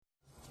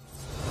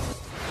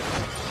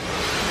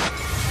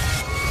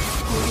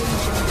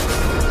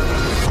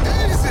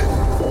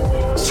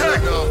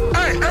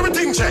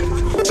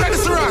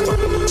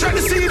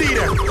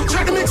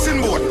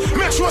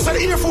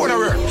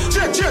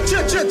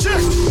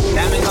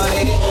Diamond on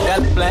it, got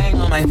the flag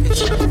on my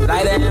fish.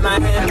 Lighter in my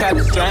hand, got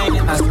the string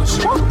in my switch.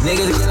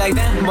 Niggas get like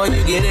that, boy,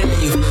 you get it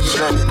and you fish.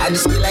 I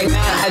just get like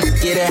that, I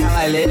just get it how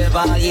I live.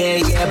 Oh,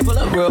 yeah, pull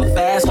up real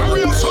fast.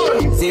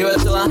 0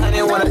 to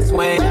 100 when I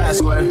swing, I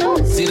swear.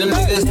 See them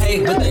niggas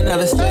hate, but they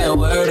never say a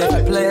word. If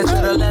I play it to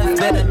the left,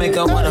 better make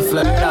her wanna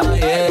flirt. Oh,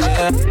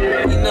 yeah.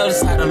 You know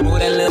just how to move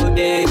that little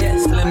dick. Yeah,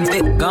 slim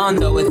dick gone,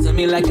 throw it to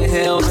me like a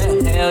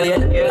helmet. Hell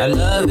yeah. I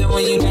love it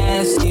when you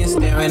nasty and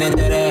staring at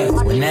that ass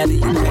whenever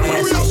you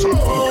pass.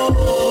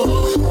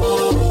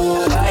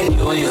 I like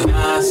you when you're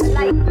nasty. I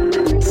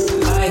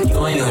like you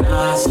when you're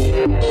nasty. I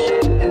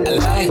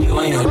like you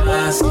when you're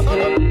nasty. I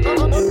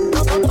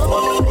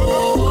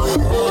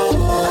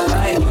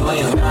like you when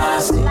you're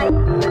nasty. I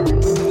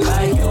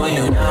like you when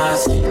you're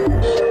nasty. I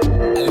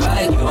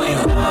like you when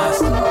you're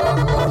nasty.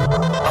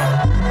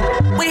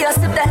 We are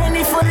sip the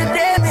Henny for the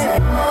day, baby.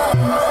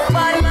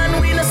 Bad man,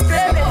 we no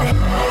stray, baby.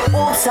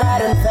 Oops, I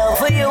done fell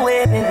for your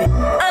way, baby.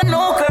 I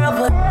know, girl,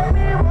 but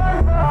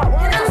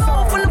you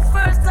know from the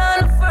first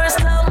time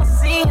I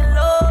seen your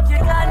love, you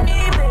got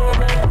me,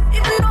 baby.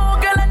 Even though,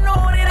 girl, I know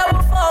that I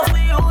will fall for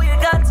you, you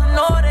got to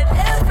know that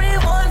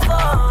everyone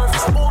falls.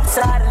 Oops, I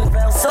done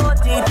fell so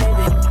deep,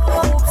 baby.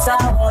 Oops, I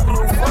want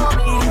you for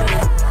me, baby.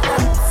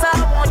 Oops, I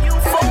want you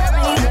for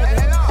me,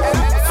 baby.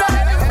 Oops, I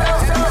done fell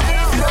so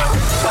deep, baby.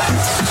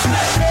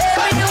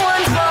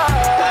 Everyone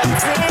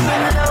falls, singing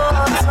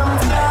love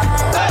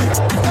sometimes.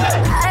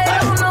 I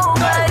don't know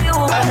why you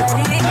wanna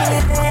hear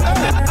it.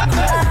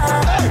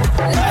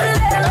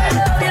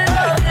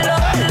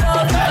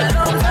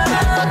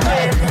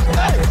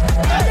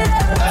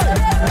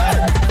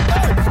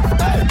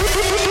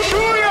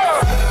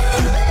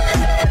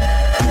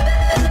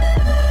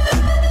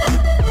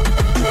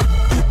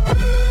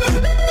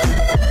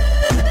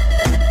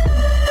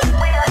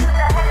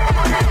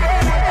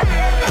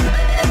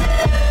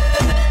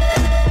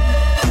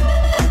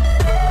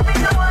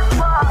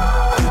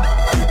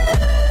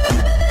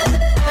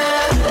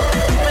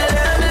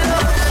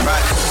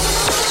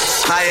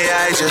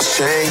 I just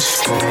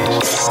changed.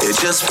 It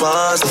just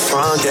was the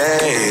front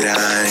gate.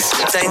 I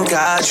thank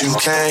God you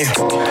came.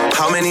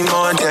 How many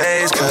more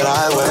days could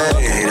I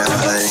wait? I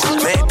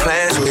made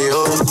plans with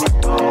you,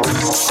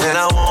 and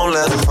I won't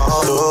let them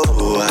fall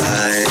through.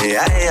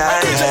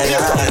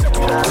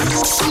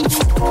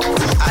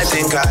 I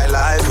think I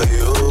lie for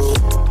you.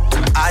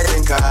 I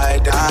think I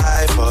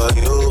die for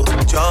you.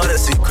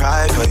 Jodeci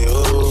cry for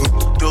you.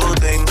 Do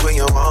things when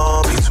you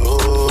want me to,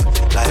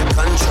 like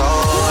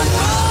controller,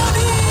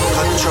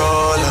 like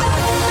controller,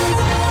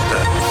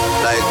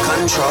 like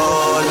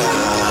controller.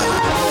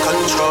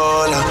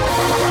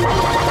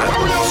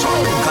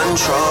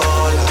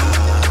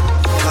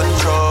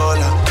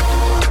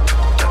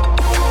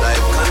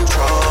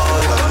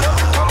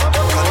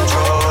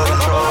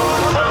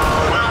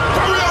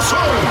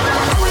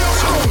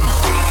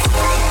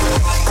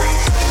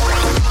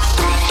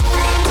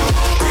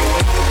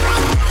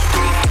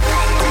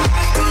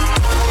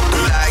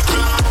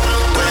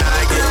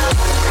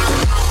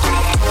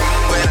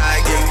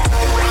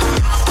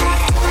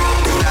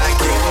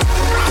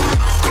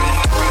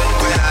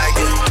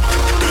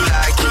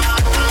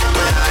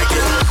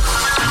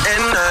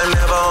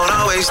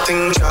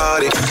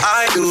 Shawty,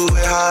 I do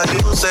it how you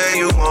say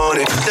you want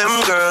it.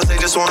 Them girls, they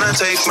just wanna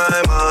take my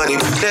money.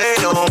 They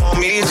don't want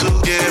me to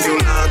give you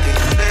nothing.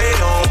 They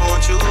don't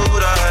want you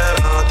to have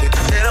nothing.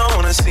 They don't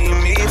wanna see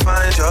me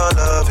find your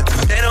loving.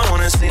 They don't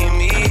wanna see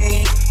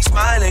me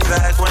smiling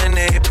back when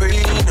they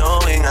pre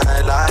knowing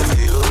I lie for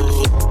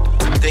you,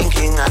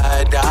 thinking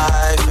I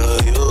die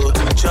for you.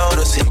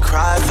 Jodeci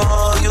cry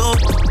for you.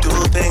 Do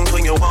things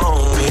when you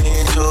want me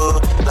to,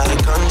 like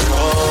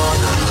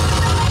controller,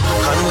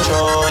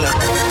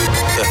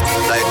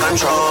 like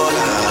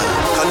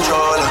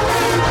controller.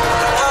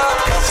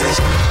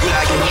 You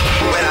like it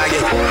when I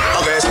get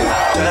aggressive.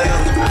 Tell you,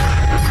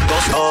 go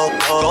slow,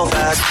 go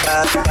fast,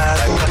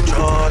 like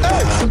controller.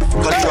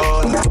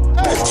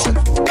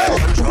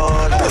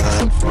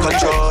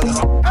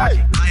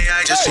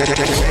 I just change,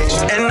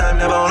 and I'm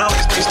never gonna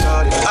always be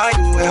started. I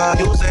do it how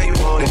you say you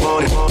want it.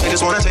 They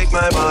just wanna take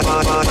my body.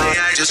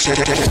 I just change.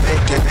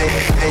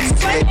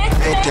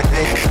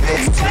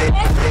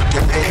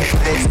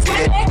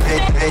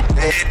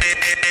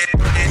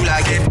 You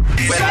like it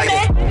when I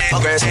get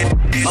aggressive.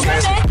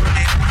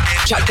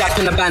 Jack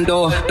in the band,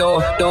 door.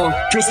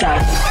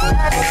 Freestyle.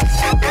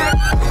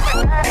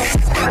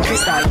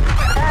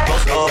 Go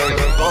slow,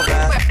 go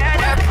fast.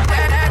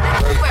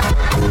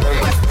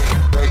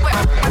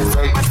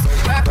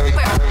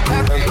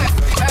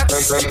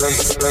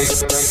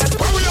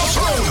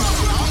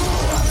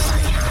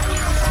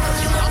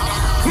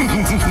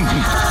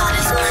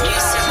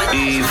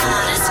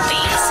 Evil.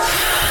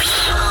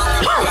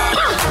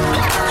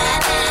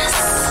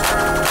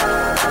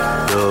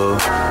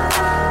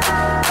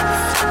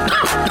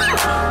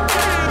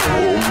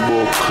 Bombo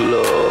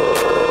Club.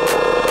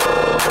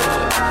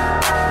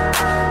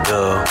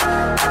 Yo.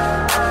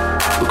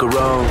 Look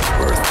around.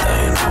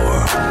 Birthday and for.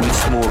 We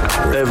smoke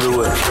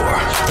everywhere for.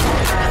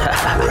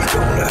 We're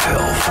going to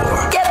hell for.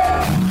 Yep.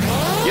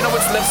 You know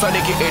it's left side,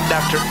 aka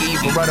Dr.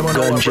 Evil. Brother, I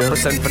want to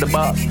represent for the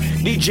bar.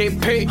 DJ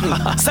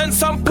Payton, send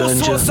some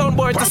pussy to a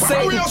soundboy to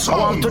say, I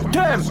want to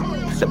them.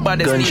 The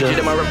baddest DJ,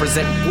 them I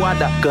represent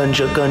Guada.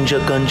 Ganja.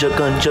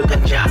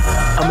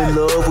 I'm in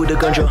love with the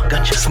ganja.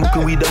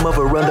 Smoking weed, I'm a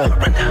veranda.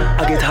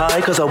 I get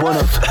high cause I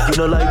wanna. You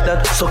know like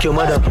that? Suck your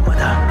mother.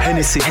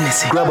 Hennessy.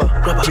 Grabber.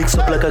 Mix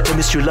up like a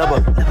chemistry labber.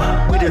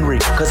 Wedding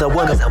ring cause I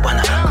wanna.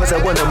 Cause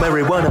I wanna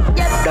marijuana.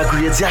 That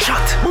creates your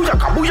shot.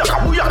 Booyaka.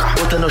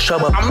 But I no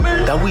shabba.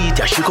 That weed,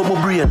 yeah, she come on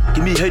brain.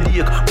 Give me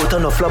headache, but I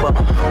no flabber.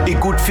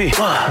 It good fit.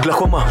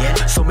 Glaucoma.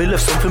 So me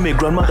left some for me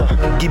grandmother.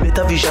 Give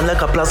better vision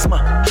like a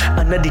plasma.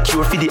 And not the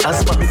cure for the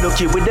asthma. Me no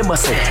care with them I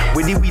say.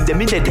 When the weed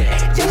them in the day.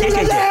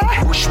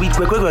 Yeah. Bush weed,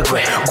 quick.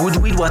 Good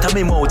weed, what I'm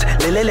in mouth.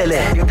 Le.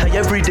 Get high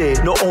every day,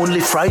 not only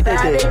Friday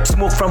day.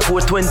 Smoke from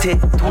 420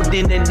 to the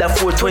end of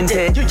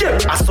 420. Yeah.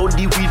 I saw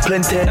the weed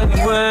plenty.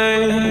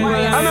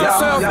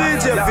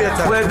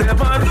 Where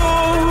them I do,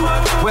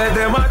 where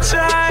them I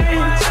try.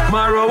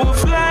 My road will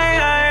fly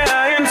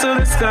high into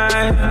the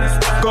sky.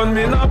 Gun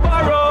me no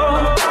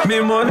borrow, me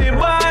money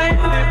buy.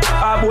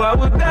 A boy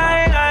would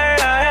die.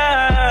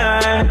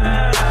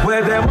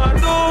 Where them I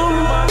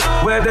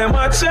do, where them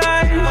I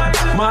try.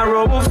 My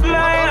road will fly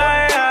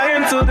high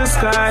into the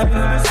sky.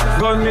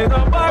 Gun me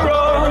no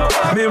borrow,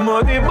 me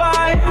money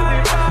buy.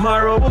 My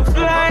road will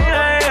fly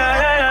high.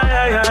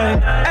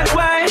 And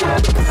why?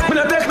 Me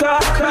no take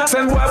talk.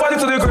 Send boy body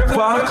to the grave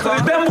park.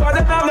 Them boy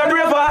them have no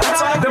brave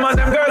heart. Them and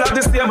them girl have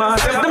this same heart.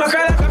 Them a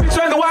cry like a bitch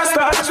when the war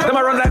start. Them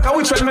a run like a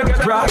witch when me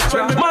get rocked.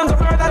 Man go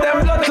murder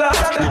them blood clot.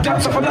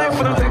 Gaps up a knife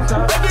for them take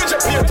talk.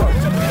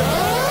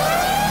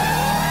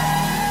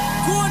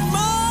 Good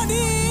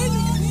morning.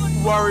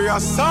 Warrior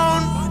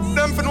sound.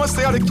 Them finna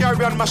say the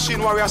Caribbean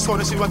machine warrior sound.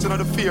 You see what you know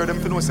the fear.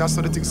 Them finna say I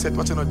saw the thing set.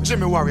 What you know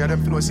Jimmy Warrior.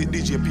 Them finna say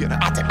DJ P.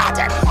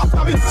 Attack.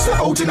 Say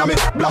out in a me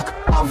black,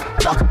 have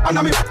black, and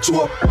a me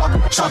chew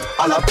back shot,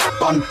 a lot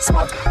ban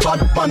smart,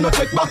 bad man no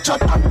take back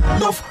chat and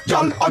love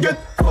y'all I get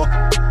fuck.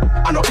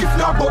 I know if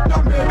not but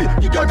now baby,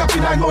 you girl got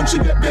 9 months she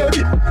get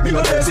baby. Me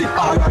no lazy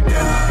alright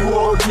then.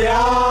 Whoa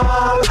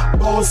y'all,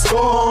 boss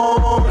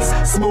guns,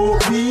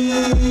 smoke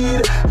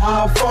weed,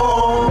 have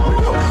fun.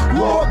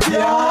 Whoa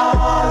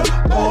y'all,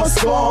 boss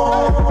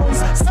guns,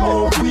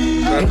 smoke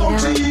weed,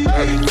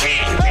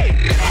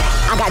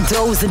 I got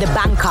doughs in the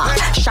banker,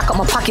 shock up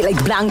my pocket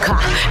like Blanca.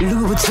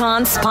 Louis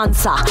Vuitton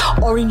sponsor,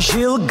 Orange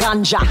Hill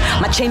ganja.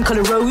 My chain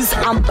color rose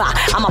amber.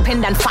 I'm a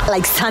pendant fat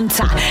like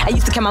Santa. I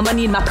used to carry my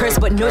money in my purse,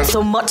 but not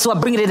so much, so I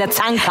bring it in a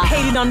tanker.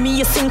 Hating on me,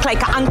 you sink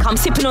like an anchor. I'm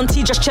sipping on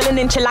tea, just chilling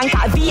in Sri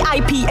Lanka.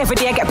 VIP every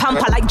day I get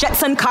pamper like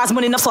Jetson cars,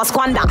 money enough so I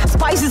squander.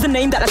 Spice is the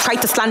name that I try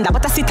to slander,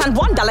 but I sit and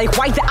wonder like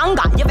why the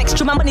anger. You have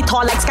extra my money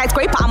tall like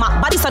skyscraper. I'm a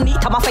body so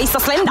neat, I'm a face so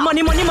slender.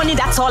 Money,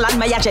 that's all on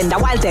my agenda.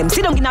 While them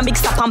sit down in a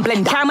mix up and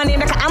blend. Carry money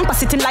like an amper,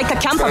 sitting like a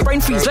camper. Brain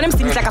freeze when them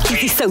seems like a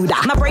fizzy soda.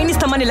 My brain is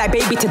the money like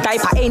baby to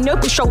diaper. Ain't no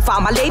push over,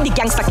 my lady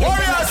gangster.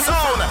 Warrior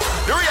sound,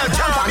 the real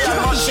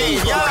Caribbean machine.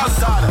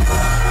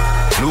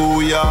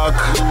 New York,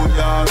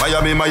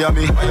 Miami.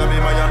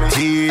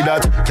 See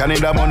that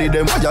Canada money,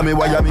 them Miami.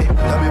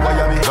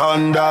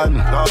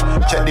 London,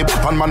 check the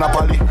pop and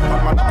Monopoly.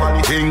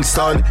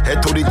 Kingston,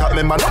 head to the top,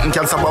 man, nothing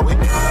can stop me.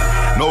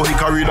 No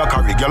hickory,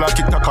 girl a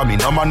TikTok on me,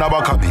 no man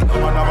never come me.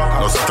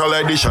 No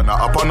satellite dish, no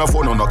up on the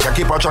phone, no can't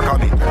keep a track on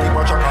me.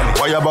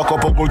 Why you back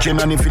up a gold chain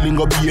and the feeling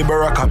go be a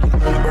barrack on me.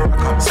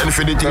 Send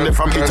for the thing they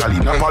from Italy,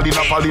 Napoli.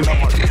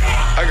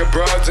 I got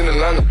broads in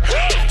Atlanta,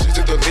 she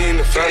took the lean in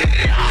the family.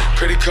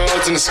 Credit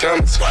cards in the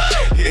scammers,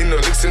 hitting no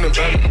licks in the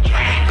van.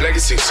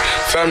 Legacies,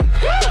 family,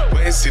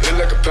 wait and see, look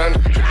like a panda.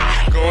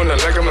 Going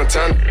out like a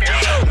Montana,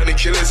 honey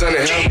killers on the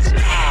helmets.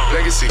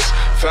 Legacies,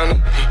 family,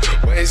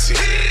 wait and see,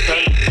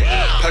 family.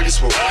 Pockets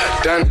full,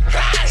 Danny,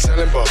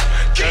 selling ball,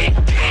 candy.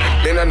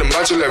 Man on the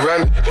macho like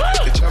Randy,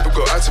 the chopper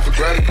go out for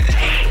granted.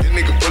 This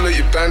nigga bullet,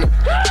 you bandit,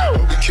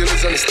 hope the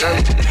killers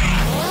understand it.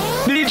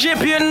 DJ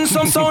Payton,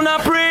 some sound I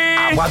pray.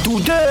 I want to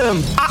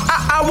them.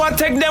 I want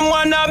take them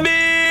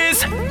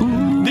wannabes.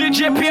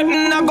 DJ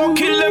Payton, I go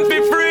kill them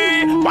for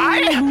free. Why?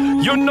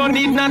 You no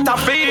need not a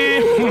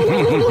fee.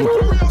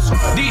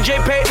 DJ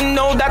Payton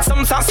know that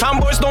some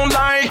boys don't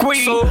like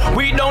we. So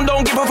we don't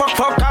give a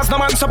fuck cause no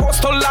man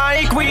supposed to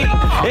like we.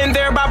 In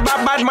their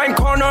bad mind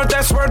corner,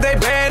 that's where they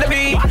better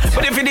be.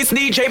 But if it is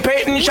DJ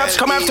Payton, shots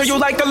come after you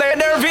like the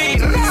letter V.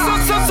 Suck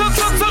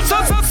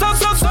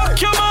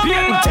your mom.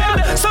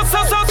 Suck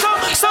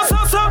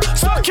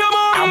your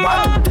mom.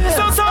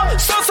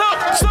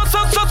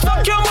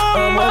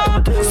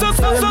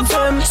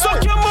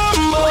 Suck your mom.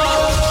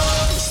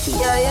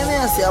 Yeah, me I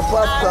say a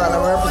popcorn, I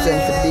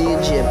represent the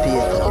DJ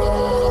Payton.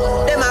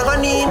 Them a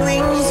gonna need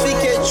wings for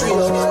catch trio.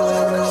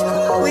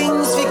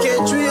 Wings for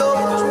catch trio.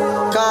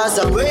 Cause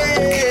I'm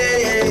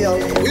way up,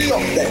 we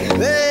up there.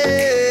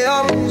 Way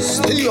up,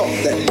 stay up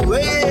there.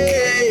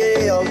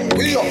 Way up,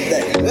 we up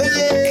there.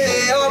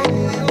 Way up.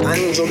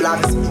 Andrew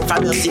Blacks,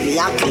 from you see me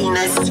a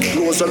cleanest.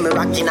 Knows when me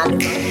rockin' at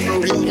the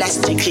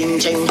realest chicken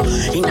chain.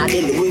 In a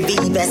the Louis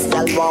V best,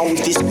 y'all want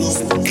with this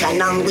beast.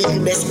 Can and real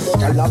best,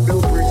 y'all have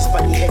blue breeze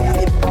for the head of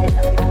it.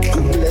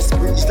 Coolest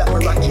breeze that me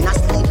rockin' a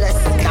sleeveless.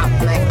 That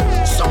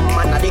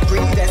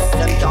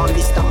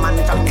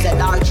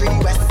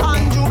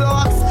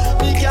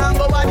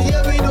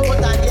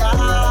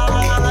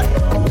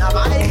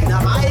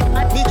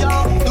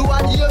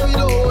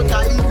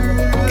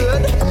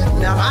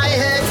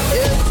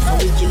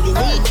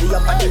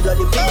on the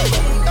bloody beat.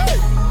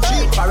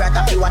 Cheat parrot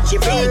if you watch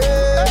your feet.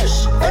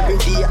 Every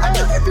day and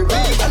not every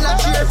week. And I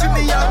cheer for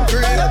me young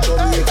girl. I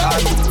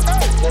Jamaican,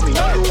 but me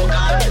not local.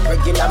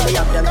 Regular me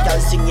have them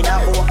girls singing a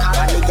vocal.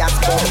 And the gas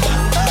bomb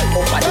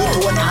up on the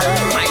tone hall.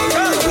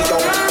 We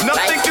don't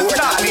nothing like can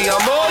stop me.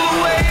 I'm all the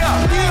way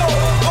up.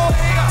 All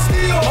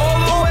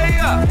the way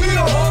up.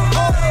 All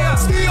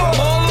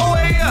the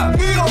way up.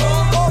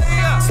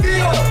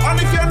 And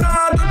if you're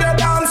not do the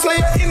dance, so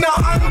you're in a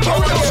hand.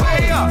 All the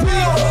way up.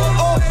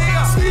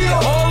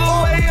 All the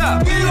way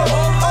up.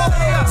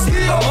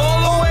 All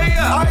the way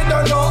up. I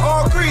don't know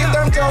how green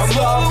them just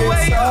love it.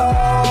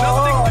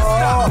 Nothing can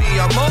stop me.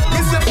 I'm all the way up.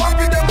 Listen,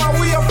 papi, them are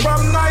way up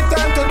from night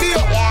time to day.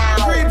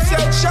 Creep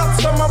set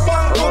shots from a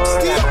bank book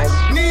still.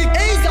 Need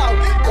ease out.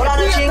 What are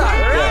the things?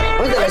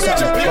 What's the rest?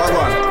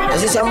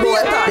 This is some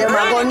boy. Them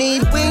are gonna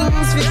need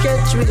wings we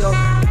catch we up.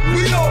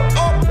 We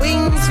up.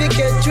 Wings we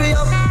catch we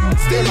up.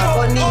 Them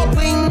are gonna need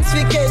wings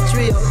we catch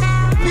we up.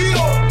 We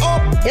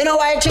up. You know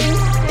why, Ching?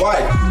 Why?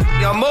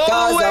 I'm all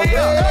the way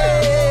up.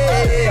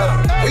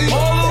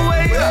 All the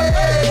way up.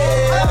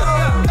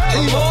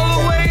 I'm all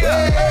the way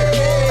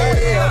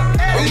up.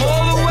 I'm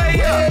all the way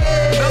up.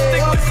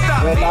 Nothing can stop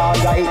me. Well,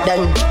 alright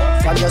then.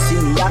 Can you see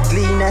me at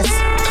cleanest?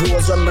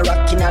 Clothes when me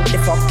rocking at the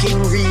fucking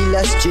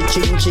realest.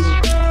 Ching.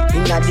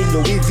 Inna the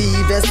Louis V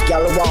vest,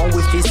 girl want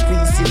with his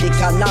squeeze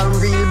silicon and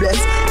real bless.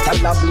 Tell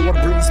a blow a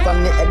breeze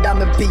from the head of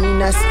my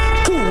penis.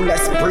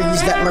 Coolest breeze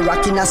that me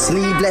rocking a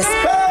sleeveless.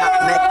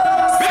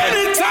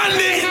 Benny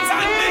Tandy,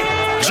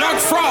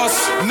 Jack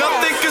Frost,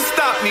 nothing can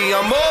stop me.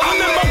 I'm all. I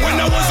remember when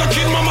I was a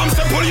kid, my mom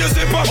said pull your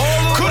zipper.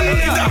 Couldn't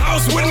leave the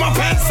house with my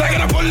pants, I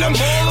gotta pull them.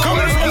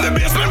 Coming from the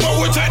basement, but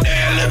we take the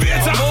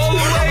elevator.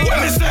 When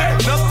me say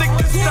nothing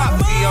can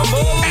stop me. I'm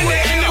all.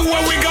 And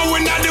anywhere we go,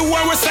 we not the way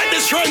we set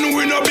this trend.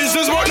 We no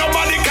business, but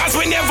nobody cause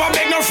we never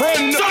beg no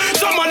friend.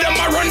 Some of them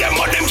I run them,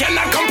 but them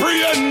cannot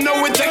comprehend. No,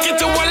 we take it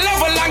to a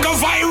level like a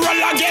viral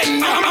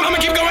again. I'ma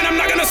keep going, I'm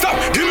not gonna stop.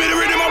 Give me the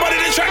rhythm, my body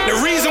the track. The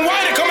reason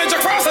why they come in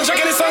Jack Frost and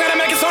checking this song and they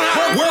make it sound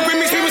hot. Work with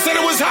mix, people said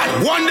it was hot.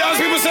 One dance,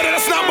 people said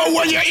it's not, but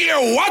when you hear,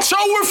 watch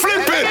how we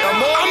flip it. I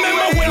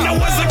remember when I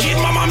was a kid,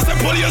 my mom said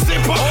pull your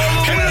zipper.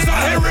 Killers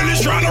out here really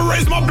trying to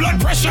raise my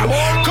blood pressure.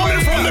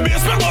 Coming from the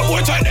basement, but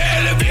we take the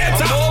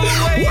elevator.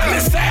 When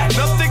it's that,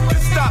 nothing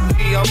can stop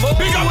me.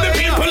 Big up the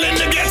people in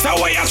the ghetto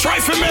where I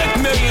try to make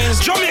millions.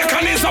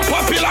 Jamaican is a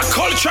popular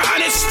culture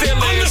and it's still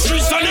on the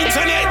streets on the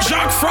internet.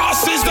 Jack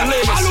Frost is the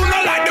latest. I do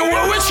not like the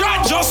way we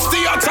try, just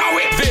the how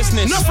it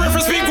business. No free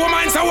for speak with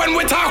mine, so when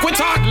we talk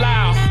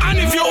loud. And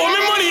if you owe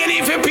me money and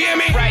if you pay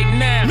me right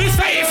now, me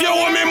say if you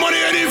owe me money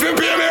and if you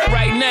pay me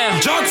right now,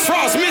 Jack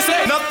Frost, me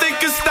say nothing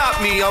can stop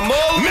me. I'm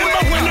all.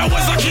 Remember when I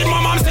was a kid, my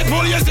mom said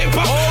pull your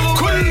zipper.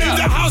 Couldn't leave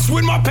the house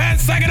with my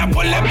pants, I gotta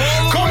pull them.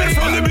 Coming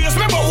from the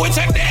basement, but we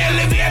check the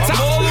elevator.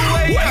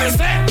 When me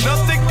say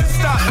nothing can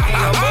stop me.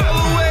 I'm all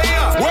the way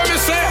up. When me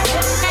say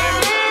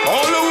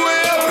all the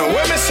way up.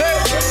 When me say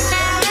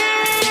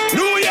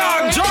New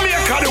York,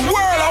 Jamaica, the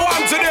world I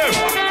want to them.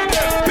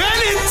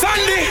 Benny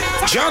Tandy,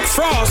 Jack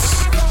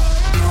Frost.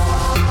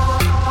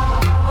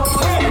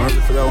 I'm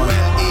ready for that one.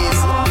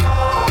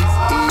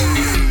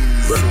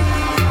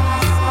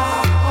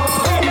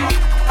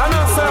 And I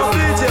say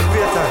DJ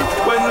Peter,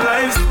 when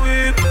life's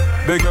sweet,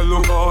 beg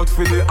look out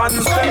for the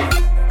answer.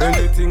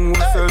 Anything we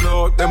sell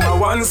out, them a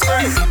one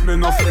strike. Me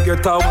no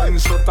forget a one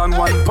shot and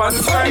one pan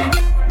strike.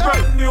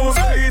 Brand new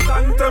street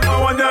and them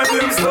a one of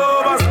them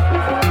sobers.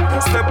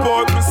 Step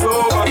out me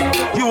sober.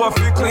 You a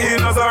feel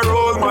clean as a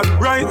roll man.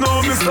 Right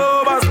now me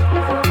sobers.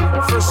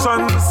 Fresh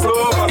and me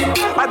sober.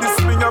 At the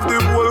swing of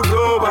the whole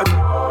globe.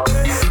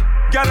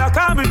 Girl a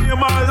call me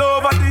name all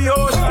over the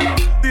ocean.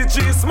 The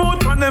G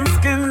smooth on them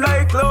skin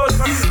like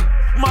lotion.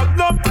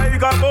 Magnum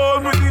tiger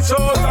bone with the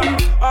chosen.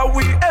 Are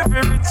we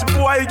every rich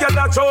boy get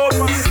a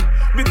chosen?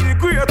 Me the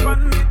great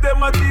one, me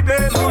them a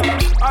debate one.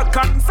 I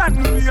can't stand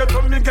me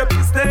to me get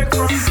mistake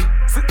from.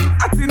 Sitting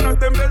at in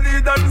them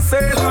belly than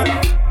Satan.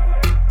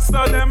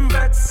 So them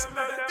bets.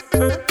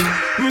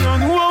 Me don't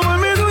know what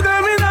me do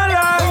them in a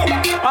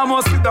life. I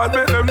must see that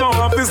make them know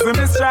I'm busy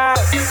me strike.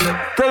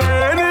 Tell the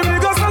enemy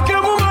go suck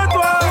your mama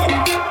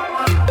twice.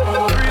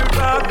 Real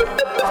bad.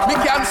 Me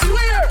can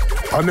swear.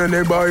 And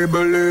anybody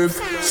believe,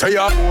 say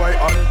a boy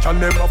I can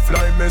never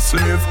fly me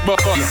slave.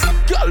 But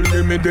girl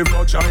give me the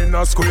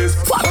vagina squeeze.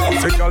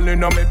 Say girl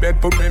inna me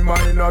bed put me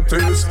mind at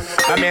ease.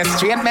 I mean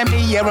straight me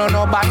here on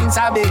no binds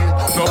a bill.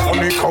 No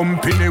funny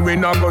company we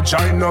not go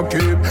China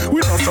keep.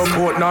 We don't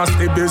support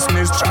nasty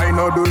business,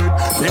 China do it.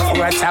 If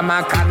we're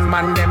Sama can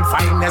man them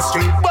find the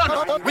street.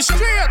 But we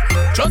straight,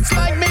 just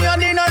like me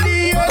and in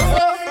the air.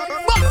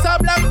 Box a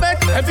black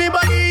bet,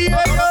 everybody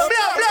here.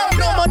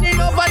 No money,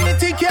 no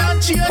vanity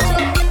can't change.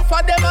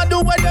 For them I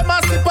do what them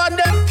a sip on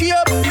them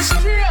cable.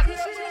 Straight.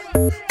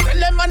 Tell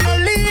them I no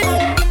lead.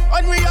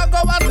 When we a go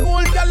to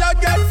school, girl I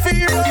get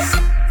fever.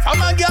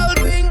 From a girl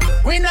thing,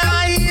 we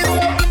not easy.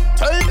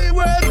 Tell the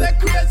world the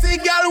crazy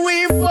girl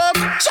we fuck.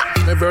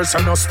 Me verse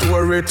and a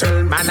story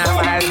tell. Man a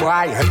wild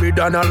boy, every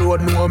down a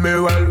road know me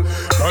well.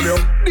 Tell you,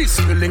 this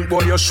feeling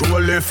boy you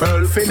surely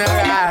fell.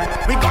 Funeral,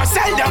 we gon'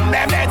 sell them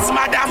beds,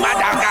 madam.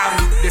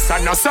 This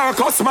are no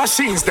circus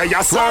machines, they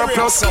are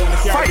surplus.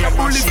 Fire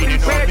bullets, the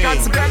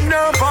pagans get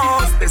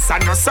nervous. This are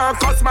no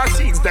circus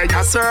machines, they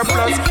are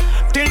surplus.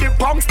 Till the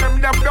punks them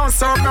don't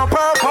serve no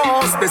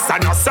purpose. This are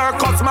no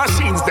circus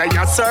machines, they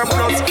are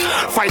surplus.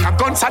 Fire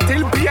guns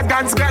until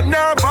pagans get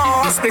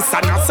nervous. This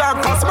are no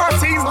circus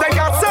machines, they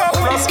are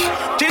surplus.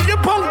 Till the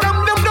punk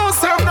them don't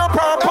serve no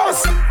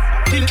purpose.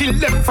 Kill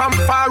them from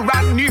far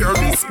and near.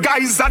 These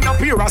guys are not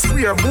here, I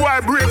swear. Boy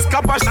brains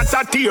cap a shot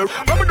a tear.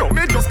 But don't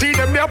make just steal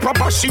them their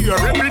proper share.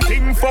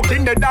 Everything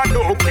fucking dead and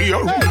no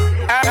clear.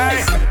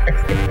 Hey.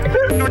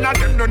 None of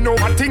them don't know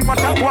a thing what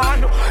I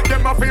want.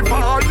 Them a fi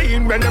fall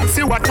in when them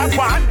see what I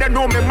want. They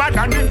know me mad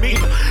and me.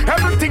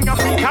 Everything I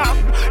pick up.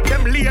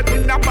 Them late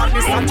in the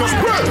badness and just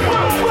break.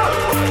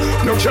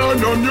 No can't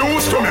no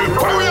news to me.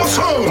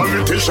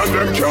 Politician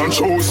them can't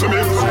choose to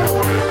me.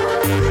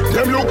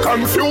 Them look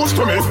confused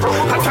to me.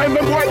 At time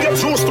them boy get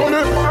used to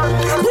me.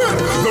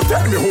 No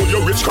tell me who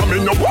you rich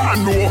coming, no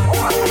one know.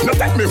 No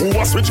tell me who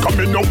a switch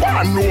coming, no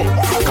one know.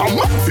 Come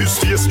up this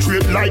stay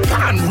straight like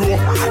Andrew.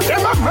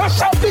 Them a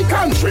mash up the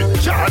country,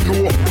 ya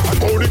know.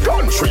 How the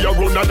country a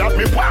run that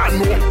me one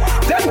know.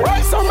 Then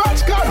why so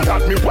much gun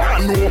that me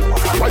one know.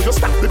 Why you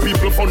stop the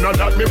people for none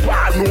that me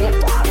one know.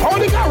 How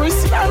the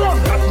garrison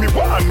around that me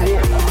one know.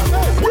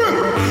 Well,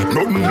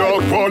 nothing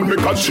not one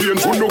make a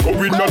change. Who no go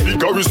in a the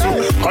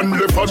garrison and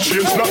left a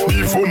change. Not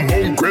even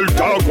mongrel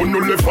dog who no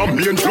left a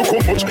mange. Look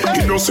how much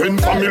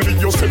innocent family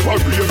you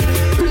separate.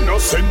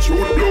 Innocent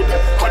youth blood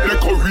had the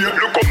career.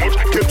 Look how much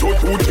get out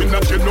youth in a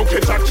jail no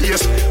get a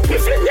case.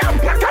 If you yam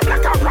black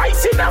a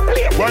rice in a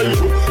plate. Why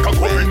you can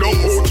come in a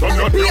boat and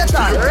not your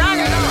state.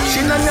 She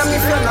no yam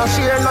if you no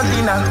share no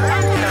dinner.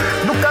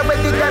 Look at where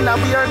the gala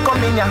we are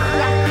coming ya.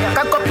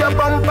 Cock up your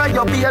bumper,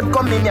 your beard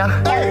coming ya.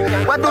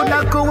 What do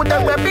that crew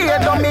that we be a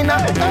domina?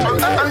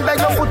 Under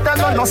your foot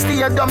and no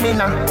stay a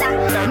domina.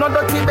 No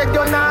dirty bed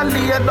you nah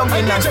lay a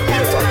domina.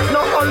 No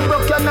all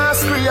broke you nah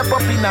scrape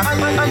up in ya.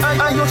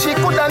 And you she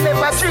coulda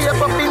never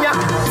scrape up in ya.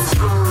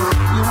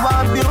 You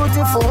are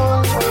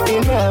beautiful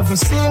in every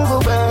single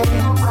way.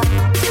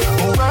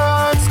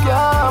 Words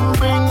can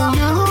bring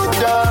you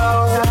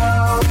down.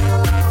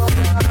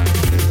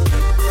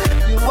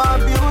 You are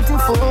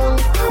beautiful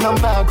no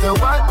matter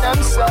what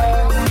them say.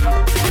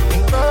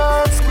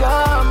 Words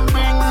can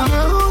bring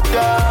you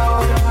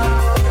down.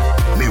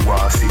 Me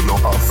want see you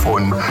have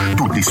fun.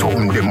 Do this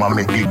something them a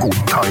make the good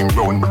time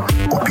run.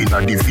 Up inna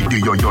the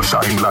video you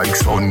shine like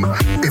sun.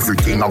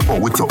 Everything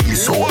about you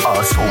is so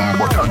awesome.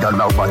 But a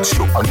girl a watch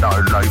you and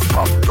her life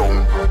pop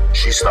down.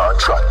 She start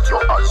chat you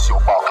as you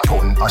back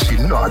turn. And she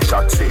not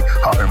chat say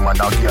her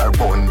man a gear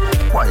bun.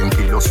 Wine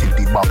till you see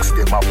the box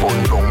them a bun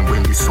down.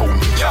 When the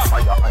sound hit a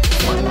fire and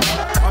fun.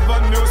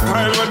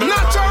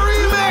 Natural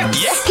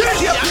remix. Yes, me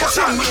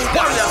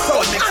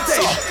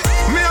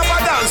have a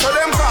dance so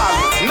them call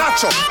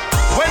Nacho.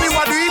 When you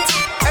a do it,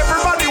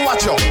 everybody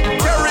watch you.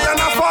 Carry and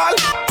a fall,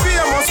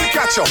 famous we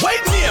catch you. Wait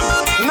name,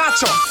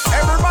 Nacho.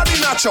 Everybody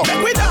Nacho.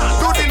 We dance.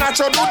 Do the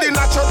Nacho, do the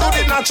Nacho, do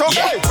the Nacho.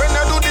 Yeah. When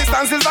you do this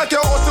dance, it's like you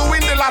ought to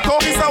win the lotto.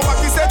 This is what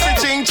he said,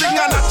 ching ching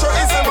and Nacho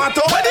is a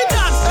motto. When the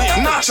dance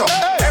name, Nacho.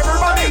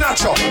 Everybody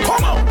Nacho.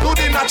 Come on. Do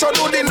the Nacho,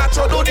 do the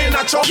Nacho, do the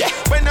Nacho. Yeah.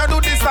 When you do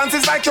this dance,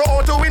 it's like you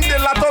ought to win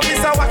the lotto. This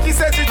is what he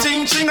said,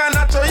 ching ching and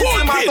Nacho is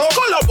a motto.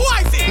 Color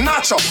boys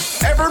Nacho.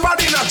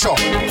 Everybody Nacho.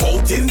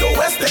 Out in the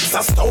West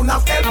Texas town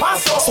of El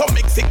Paso. So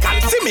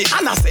Mexican see me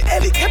and I say,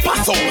 Eli, que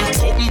paso?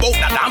 Something about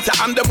the dancer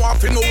and them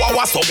want to know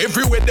what's up.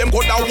 Everywhere them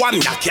go down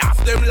one, ya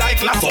cast them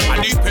like lasso.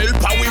 And the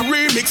Pelpa we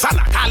remix and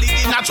I call it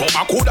the Nacho.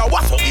 I coulda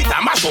what's up, it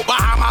a mash up.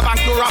 Bahama,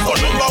 Vancouver, so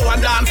number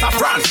one dancer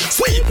France.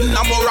 Sweden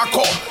and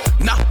Morocco.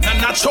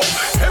 Nacho.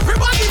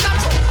 Everybody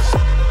Nacho.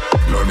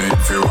 No need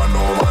for one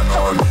over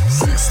none.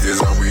 6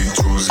 days a week,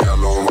 choose your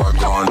lover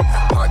gun.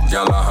 Hot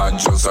gal a hot,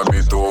 just a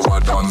bit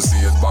overdone. See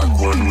it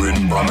backward,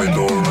 win, but me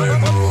don't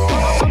run.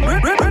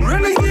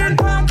 Renegade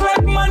park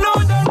like man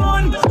out the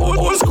run.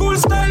 Old school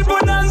style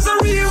bonanza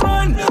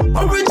rerun.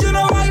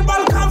 Original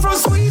rival come from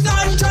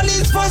Sweden.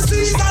 Chalice for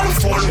season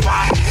full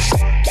back.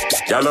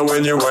 Gala,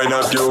 when you wind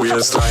up your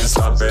waistline,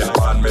 slap it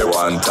on me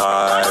one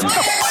time.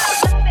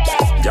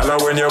 Gala,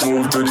 when you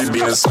move to the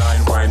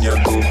baseline, wind your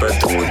group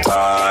at 2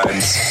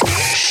 times.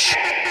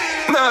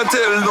 Nah,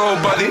 tell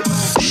nobody,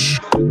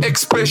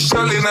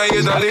 especially in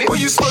a daddy. When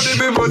you study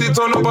me body,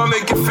 turn up and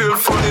make you feel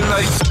funny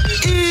like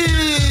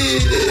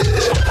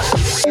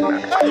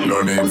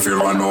No need for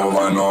run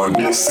over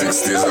none.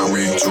 6 days a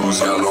week, choose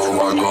your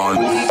lover gun.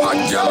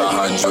 Hot gal a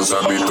hot, just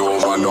a bit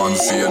overdone.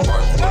 See it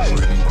back.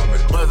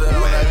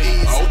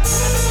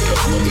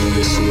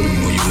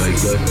 Know you like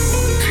that.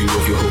 Feel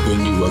off your hope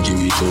when you are give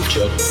me tough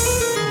chat.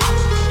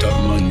 Top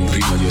man,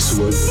 bring on your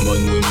sword. Man,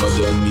 when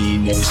mother and me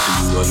nice to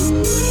you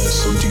alone.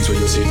 Some things what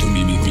you say to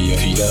me make me a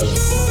feel up.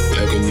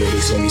 Like when you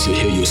listen, you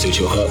hear you set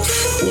your heart.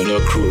 Wanna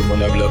crow,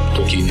 wanna black,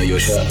 talking in your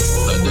shot.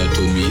 And that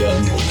told me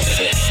on.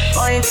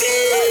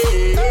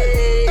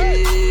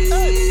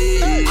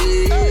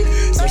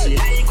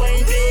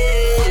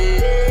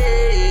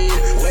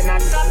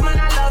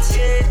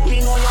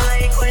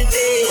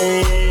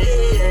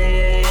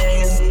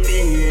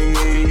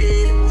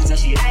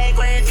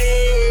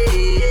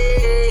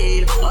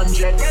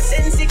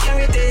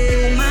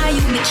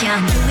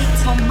 can't do it.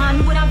 My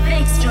man would have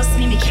vexed, trust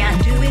me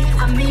can't do it.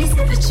 I'm really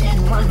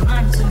searching one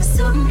man to me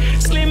something.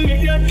 Slim,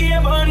 me not care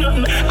about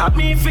nothing. I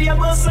me for your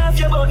bust off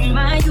your button.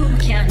 My you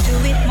can't do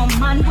it. My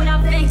man would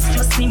have vexed,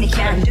 trust me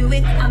can't do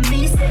it. I'm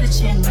really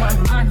searching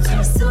one man to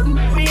me something.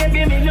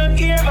 Baby, me not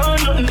care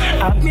about nothing.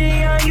 I me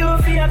and you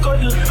for your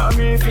cuddle. I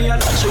me for your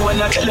touch you when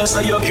I tell you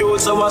so you're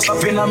cute. So what's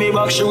up in me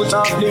back shoot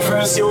off the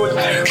first youth.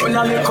 When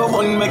I lick up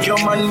on make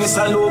your man miss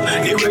a loop.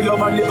 The way your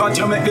body part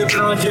you make the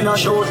plant in a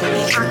shoot.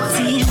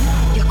 See,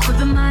 you could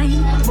be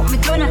mine, but me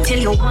gonna tell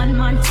you one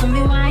man to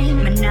me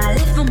wine. Man, I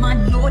left my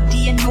man no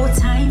day and no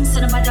time. So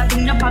nobody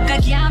bring up a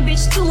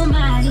garbage to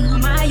mine.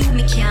 My you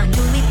me can't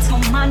do it. My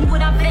man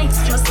would have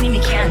vexed, trust me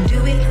can't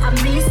do it. I'm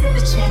really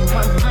searching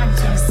one man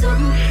to me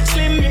something.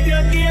 Slim, me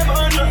not care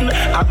about nothing.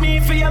 I me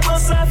for your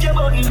bust off your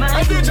button.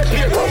 My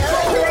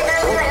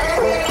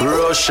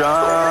Russian,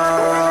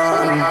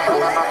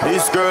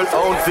 this girl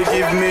out to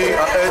give me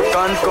a head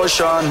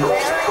concussion.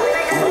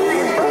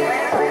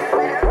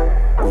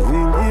 Will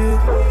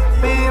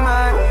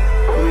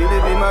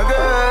you be my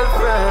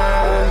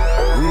girlfriend?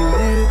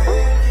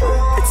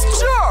 It's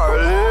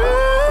Charlie.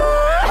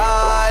 I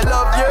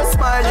love your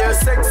smile, your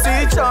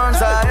sexy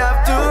charms. I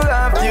have to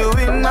have you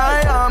in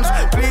my arms.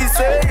 Please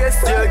say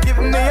yes, you give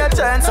me a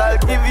chance. I'll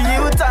give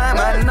you time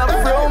and enough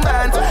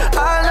romance.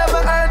 I'll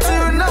never hurt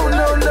you, no,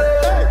 no, no.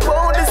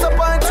 Won't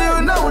disappoint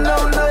you, no,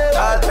 no, no.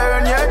 I'll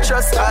earn your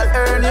trust, I'll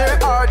earn your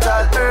heart,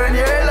 I'll earn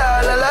your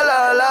la la la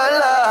la la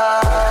la.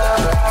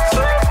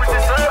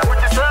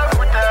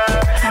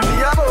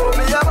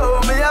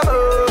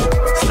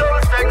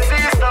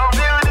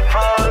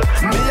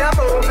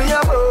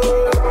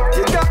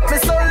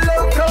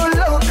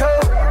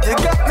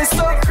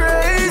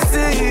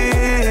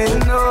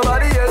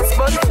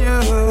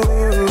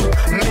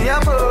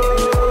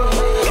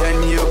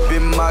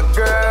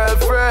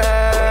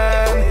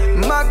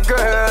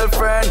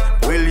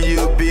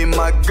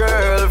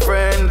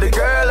 Girlfriend, the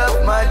girl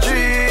of my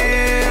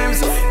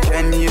dreams.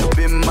 Can you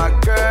be my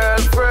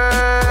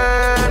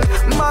girlfriend?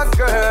 My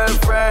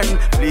girlfriend,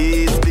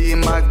 please be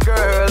my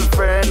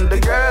girlfriend, the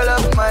girl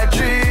of my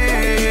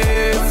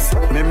dreams.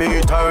 Me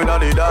meet her in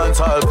the dance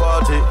hall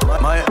party.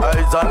 My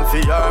eyes on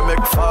fear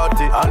make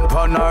 40. And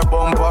pon her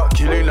bumper,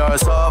 killing her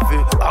softy.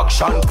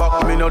 Action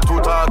pack, me no too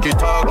talky.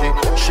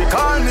 She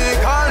call me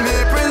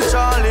Prince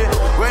Charlie.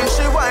 When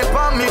she whine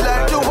pon me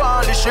like the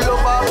Wally. She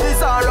love off the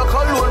Zara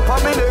cologne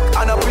pon me neck.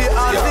 And I play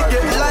hard to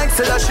get like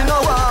say that she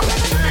know I'm.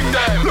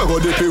 Look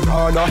at the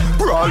piranha,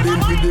 brawling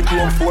with the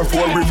chrome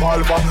 4-4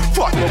 revolver.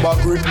 Fat number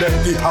grip, let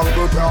the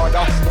angle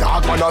broader.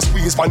 Dark man a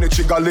squeeze pan the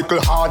trigger little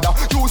harder.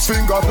 Use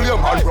finger play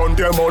man run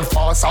them out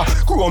faster.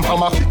 Chrome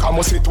hammer kick a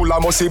musty tool a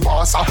musty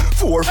bassa.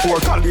 4-4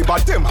 caliber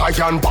them high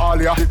and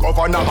ball ya. The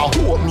governor a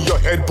hold me your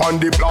head pan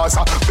the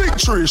plaza. Big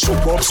tree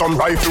shook up some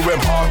rifle with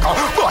marker.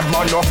 Bad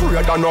man no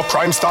afraid and no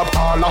crime stop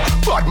caller.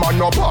 Bad man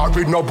no bar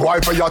with no boy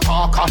for your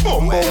talker.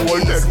 Bumbo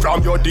hold dead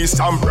from your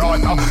distant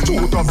brother.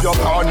 Shoot up your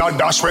corner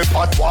dash with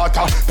hot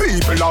water.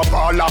 People are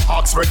ball a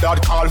axe with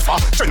that call for.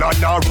 Jenna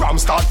now ram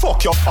start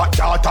fuck your fat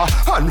daughter.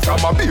 And from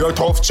a beer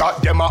tough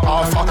chat them a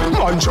offer.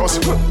 Man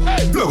just look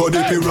at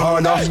the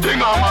piranha. Sting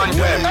a man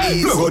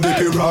them. Look at the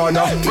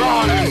piranha.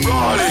 Brawling.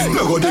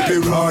 Look at the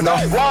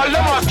piranha. Wall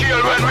them a kill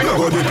when we.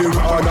 Look at the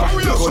piranha.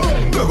 Look at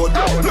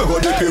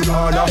the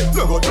piranha.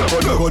 Look at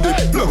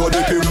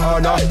the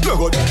piranha.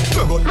 Look at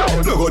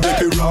the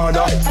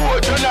piranha.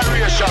 Four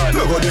generation.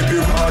 Look at the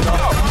piranha.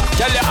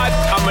 Tell you hot,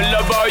 I'm a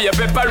lover, you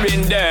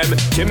peppering them.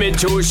 Jimmy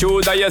Choo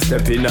shoes, are you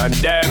stepping on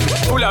them?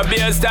 Full of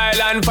beer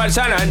style and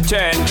fashion and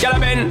trend. Girl,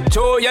 I've been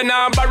to your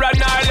number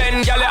and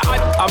island. Girl, you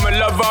hot, I'm a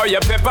lover, you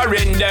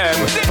peppering them.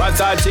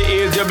 Versace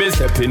heels, you be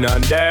stepping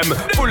on them.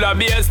 Full of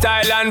beer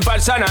style and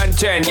fashion and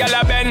trend. Girl,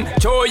 I've been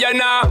to your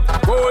now,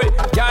 boy.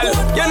 Girl,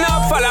 you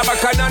know follow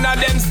back on none of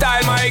them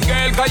style, my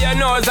girl. Cause you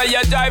know that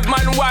you drive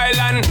man wild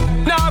and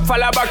now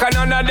follow back on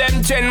none of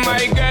them trend,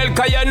 my girl.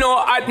 Cause you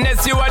know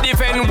hotness you a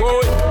defend,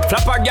 boy.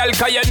 Flap a girl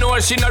cause you know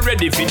she not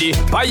ready for the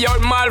buy your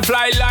mal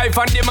fly life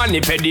and the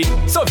money peddy.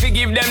 So if you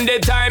give them the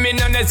time it's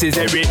not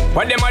necessary.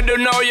 What them a do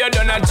now you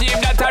done achieve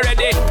that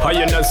already. How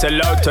you not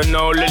sell out to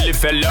no lily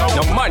fellow.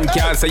 No man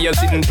can't say you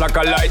sitting plaque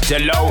a like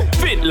jello.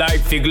 Fit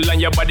like figgle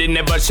and your body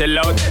never shell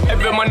out.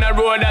 Every man a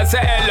road that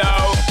say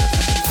hello.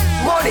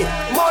 Money.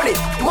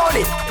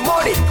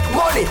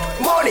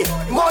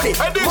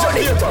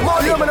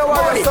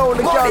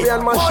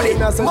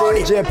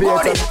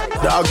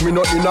 Dog me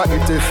not in a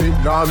it if it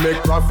now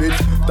make profit.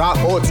 That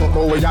out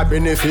something where you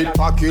benefit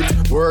pocket.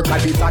 Work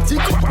at the tactic,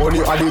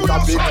 money at the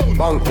topic.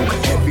 Bank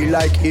heavy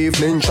like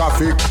evening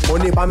traffic.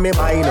 Money by me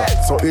mind,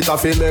 so it a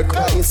fi make.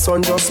 His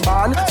son just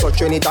born, so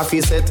train it a fi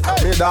set.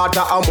 Me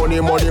daughter a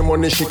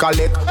money she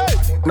collect.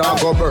 Now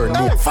go burn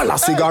me, falla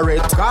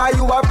cigarette. Cause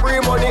you a free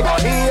money,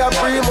 me a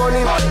free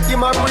money.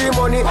 Him a free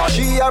money,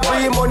 she a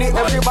free money.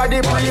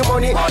 Everybody free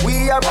money,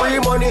 we a free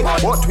money.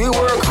 But we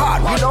work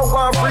hard, we don't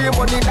want free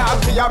money.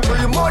 Dog we a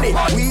free money,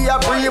 we a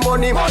free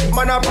money.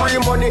 Man a free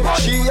money,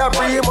 she a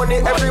free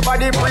money.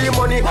 Everybody free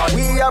money,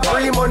 we a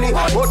free money.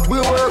 But we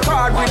work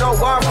hard, we don't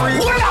want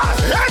free money.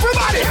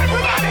 Everybody.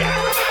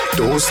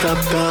 Don't stop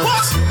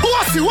dance.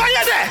 Bossy, why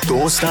you there?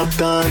 Don't stop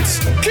dance.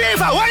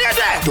 Cleaver, why you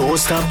there? Don't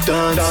stop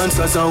dance.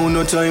 Dancers are on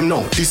no time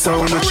now. This are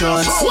on no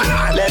chance.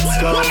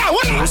 Let's go.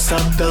 Don't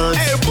stop dance.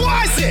 Hey,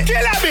 bossy,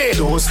 killer me.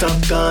 Don't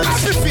stop dance.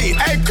 Happy feet.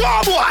 Hey,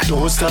 go boy.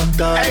 Don't stop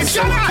dance. Hey,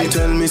 Jamal. You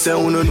tell me say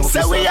uno no.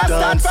 Say we are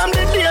start from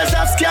the days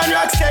of Scan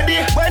Rock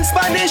Steady. When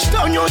Spanish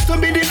Town used to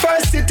be the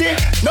first city.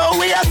 Now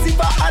we are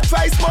Siva at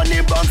Rice,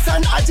 Money, Bumps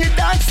and Aji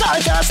dance.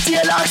 Salta, steel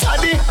and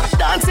Addy.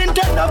 Dancing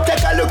turn up,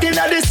 take a look in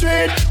at the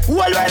street.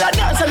 Whole while I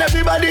dance and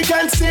everybody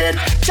can see it.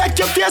 Check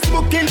your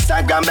Facebook,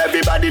 Instagram,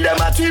 everybody them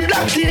a tweet.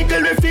 Black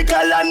Eagle with Fickle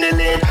and the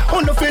lead.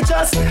 Uno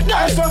features,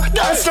 dance, man.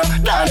 Dance,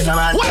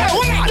 man.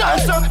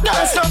 Dance,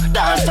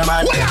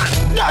 man.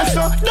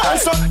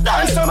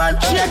 Dance, man.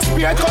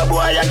 Shakespeare,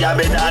 cowboy, you got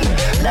me done.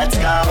 Let's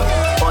go.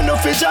 Uno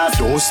features.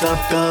 Don't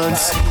stop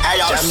dance. Hey,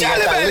 yo,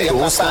 Shelly, baby.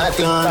 Don't stop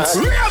dance.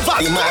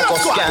 The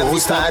Marcus Don't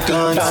stop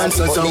dance.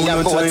 Dancers are on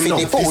no time now.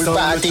 This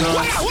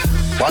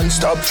are One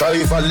stop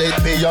driver,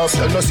 let me off.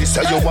 You know,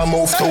 sister, you a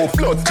move to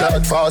blood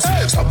clot fast.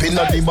 Stopping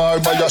at the bar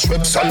by your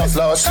Schweppes and a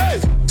floss.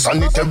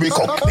 Sanitary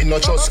cup, me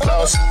not just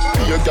glass.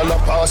 Be a girl a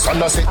pass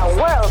and I say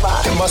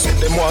them a say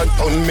them want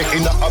done me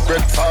in a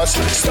breakfast.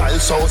 Style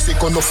so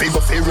sick on no figure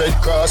for Red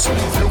Cross.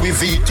 Louis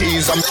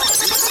VT's and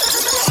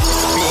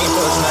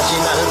People's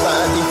National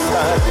Party,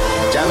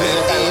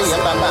 Jamaican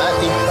Labour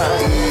Party,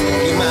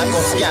 the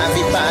Marcus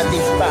Garvey Party,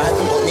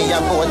 but me a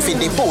vote for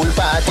the pool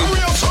party.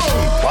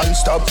 one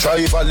stop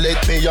driver,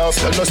 let me off.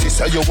 You know,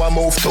 sister, you a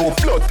move to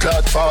blood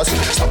clot fast.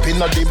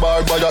 Stopping at the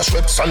bar by your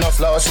Schweppes and a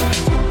floss.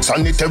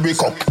 Sanitary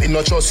cup, me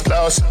not just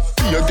glass.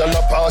 Be a girl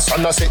a pass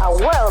and I say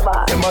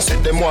them a say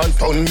them want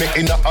done me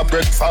in a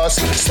breakfast.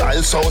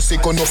 Style so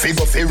sick on no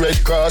figure for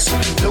Red Cross.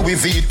 Louis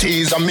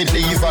VT's and me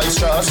Levi's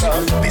straws.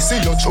 This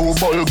is your true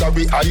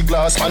Bulgari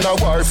eyeglass. Man a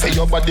war for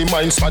your body,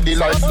 minds for the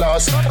life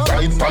loss.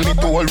 Ride from me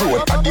toll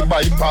road at the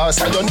bypass.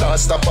 And you not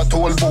stop a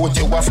toll boat,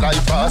 you a fly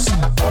past.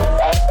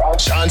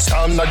 Chance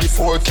time na the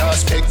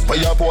forecast. Pick by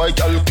your boy,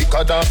 girl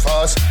quicker than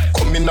fast.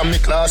 Come in a me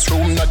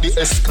classroom, na the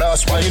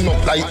S-class. Wind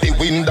up like the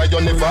wind that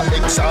you never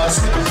exhaust.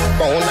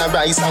 Pound of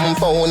rice and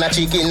pound of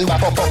chicken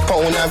back.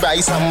 Pound of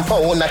rice and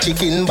pound of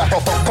chicken back.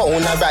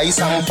 Pound of rice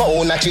and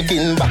pound of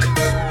chicken back.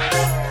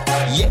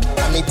 Yeah,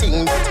 me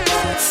think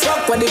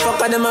fuck what the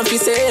fuck are them a fi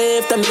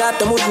safe. Them got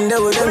them wouldn't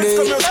do with them day.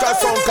 Them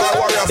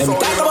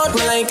talk about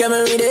me like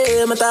every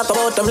day. Me talk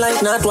about them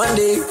like not one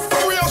day.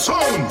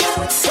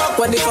 Fuck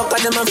what the fuck are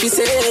them a fi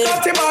safe.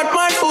 Dirty bad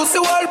man pussy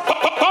wall.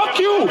 Fuck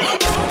you.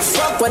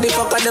 Fuck what the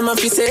fuck are them a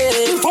fi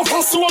safe. Fuck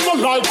us who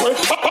I'm like way.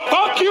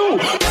 Fuck you.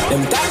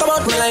 Them talk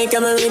about me like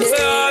every day.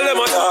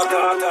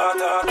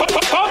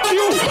 Fuck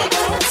you.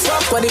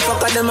 Fuck what the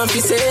fuck are them a fi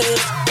safe.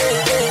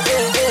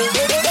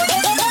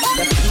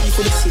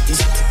 For the city.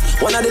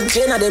 One of the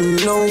gen of them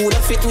know who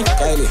that fit me.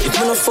 Kylie, if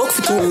me no fuck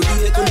for 2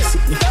 days, gonna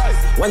sit me.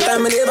 One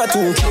time I never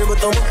too clear,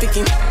 but I'm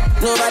picking.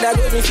 Nobody got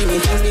me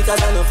feeling things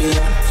because I know feel.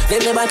 They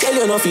never tell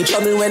you nothing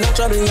trouble when I'm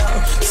trouble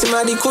now.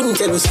 Somebody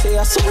couldn't tell us stay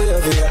so we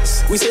have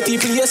us. We say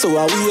people here, so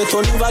I we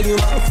turn the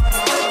volume up.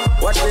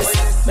 Watch this.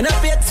 When I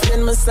pay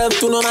explain myself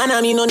to no man,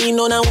 I mean no need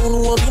no one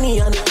who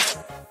opinion.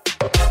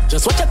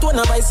 Just watch it when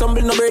I buy some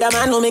no brother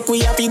man, no make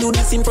we happy do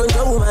this in front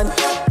of woman.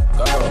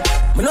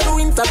 Me no do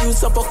interviews,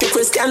 so fuck your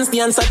questions.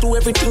 The answer to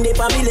everything they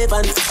for me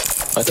relevant.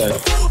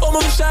 Oh, my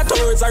short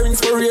words are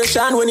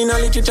inspiration. When in a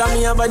literature,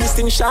 me have a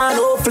distinction.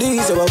 Oh,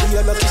 please, you have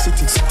a lucky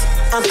city.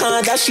 I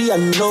can't dash you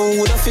and know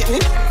who that fit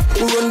me.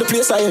 Who run the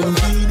place, I am them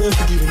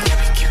forgiving.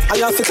 I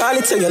have to call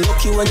it, so you're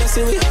lucky when you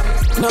see me.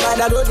 Nobody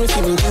got me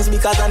feeling things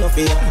because I know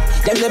fear.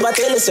 Them never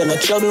tell us you're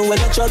not trouble when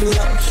you're trouble.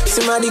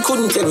 Somebody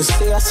couldn't tell us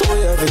stay so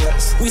we have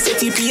us. We say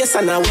TPS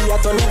and now we are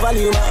turning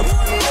volume up.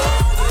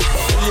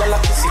 We are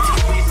lucky city.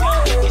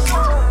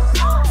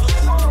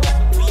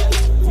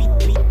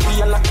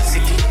 We are lucky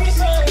city.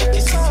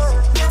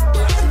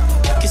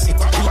 Lucky city.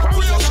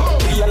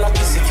 We are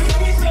lucky city.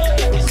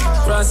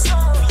 France.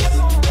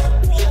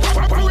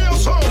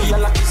 We are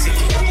lucky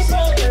city.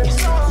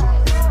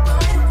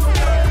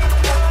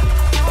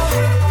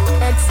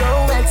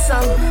 XOXO,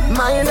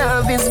 my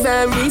love is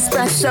very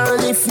special.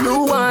 If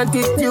you want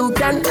it, you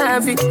can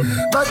have it.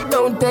 But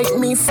don't take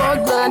me for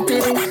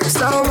granted.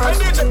 So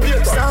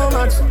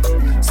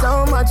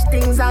much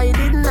things I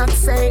did not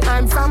say.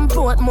 I'm from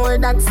Portmore,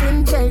 that's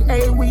in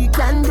JA. We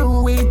can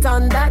do it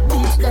on that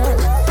beach there.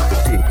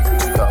 Tick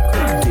tock,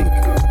 tick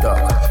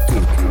tock,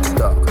 tick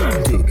tock,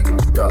 tick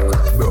tock.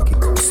 Broke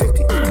it, set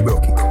it,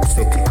 broke it,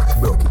 set it,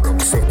 broke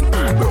it, set it,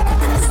 broke it,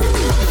 set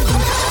it.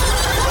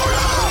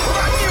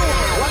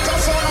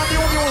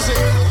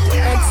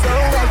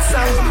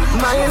 XOXO,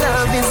 my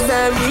love is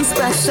very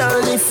special.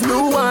 If you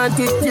want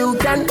it, you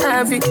can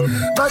have it.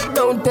 But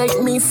don't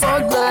take me for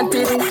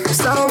granted.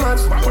 So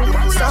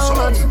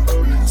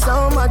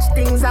much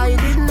things I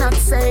did not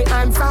say.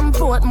 I'm from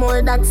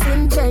Portmore, that's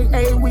in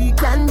JA. We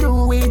can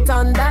do it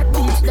on that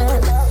beach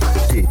there.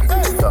 Tick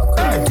tock,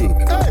 tick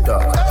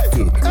tock,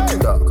 tick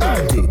tock,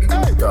 tick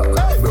tock.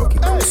 Broke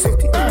it,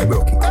 set it,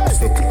 broke it,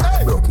 set it,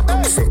 broke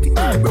it, set it,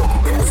 broke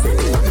it, set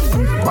it.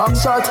 Back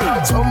shot,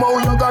 somehow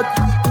you got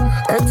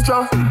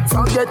Extra,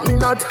 forget me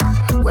not.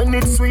 When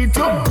it's sweet,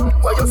 yo,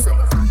 what you say?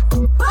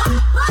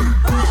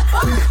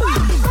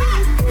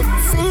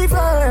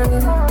 Fever,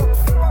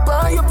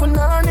 buy your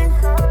punani.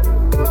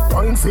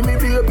 Wine for me,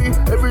 baby,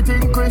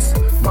 everything crisp.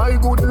 My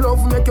good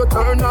love make you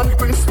turn on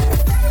crisp.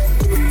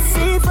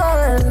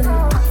 Fever,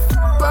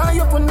 buy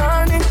your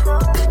punani.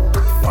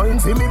 Wine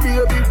for me,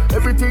 baby,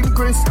 everything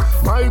crisp.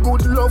 My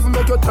good love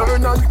make you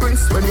turn and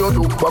crisp. When you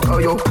look back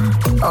at you,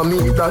 I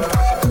mean that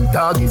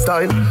doggy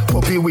style,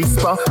 puppy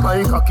whisper.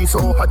 My cocky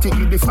so hot it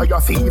give the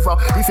fire fever.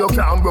 If you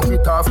can't broke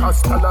it off,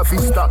 hasta la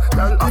vista.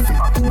 Girl,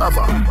 happy,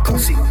 ava,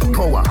 pussy,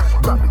 power,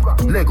 grab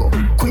it, Lego,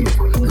 quick,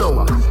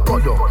 lower,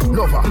 godo,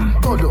 lover,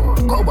 godo,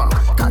 cover,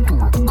 tattoo,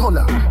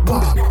 color,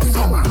 wow,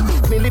 summer.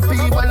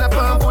 Millipede, wanna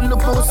pump on the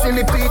post,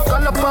 millipede,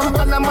 color pump,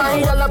 and a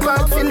mile, all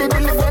about, Philly,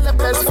 Billy, Bella,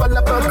 best, fall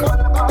apart.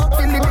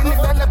 Billy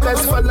Bella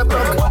best for the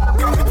block.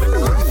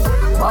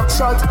 Back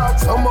shot,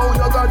 somehow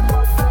you got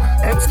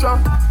extra,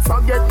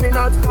 forget me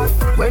not.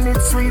 When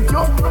it's sweet,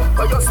 yo,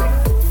 what you say?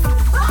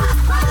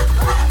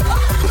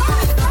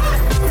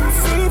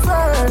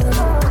 Fever,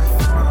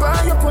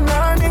 buy your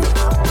punani.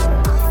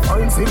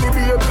 I'm feeling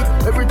baby,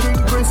 everything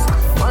crisp.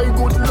 My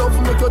good love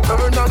make you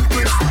turn and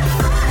crisp.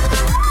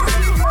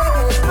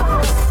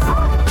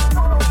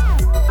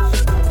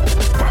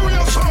 What will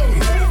you say?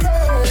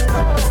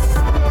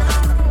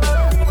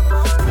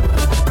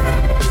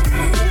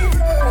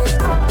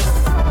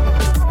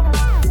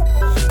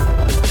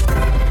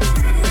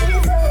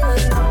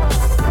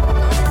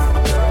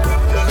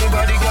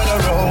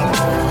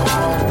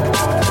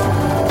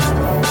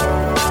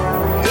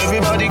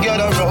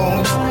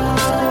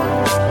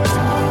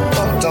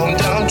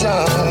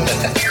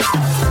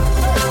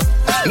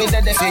 Me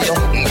ready for you,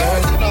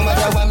 girl. No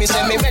matter what me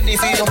say, me ready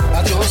for you.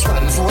 I just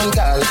one phone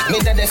call. Me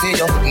ready for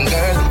you,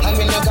 girl. And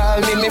when you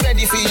call me, me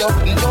ready for you.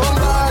 Don't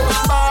call.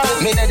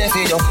 Me ready for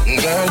you,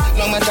 girl.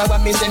 No matter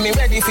what me say, me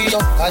ready for you.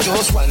 I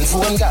just one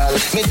phone call.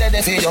 Me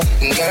ready for you,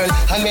 girl.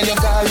 And when you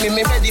call me,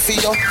 me ready for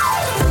you.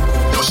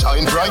 You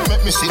shine bright,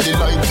 make me see the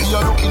light. Me a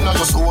looking at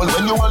your soul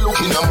when you are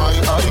looking at my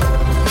eye.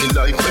 Me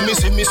like when me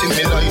see me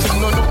life.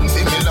 I'm not looking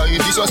for me life.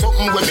 This was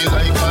something when me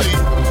like I.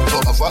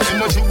 Don't have a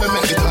energy when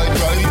make it high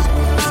drive.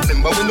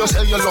 Remember when you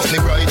say you love me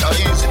bright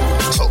eyes.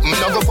 Something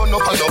never burn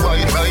up on the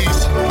white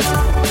rice.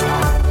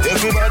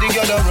 Everybody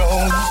gather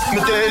round.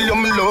 Me tell you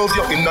me love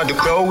you in the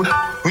crowd.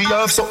 We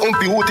have something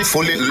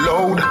beautiful little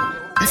loud.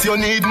 If you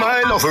need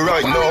my love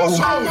right now,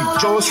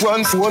 just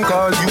one phone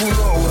call, you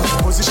know.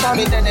 Position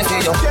me ready for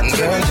you,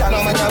 girl.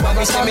 No matter what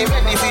me say, me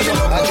ready for you.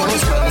 I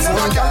just one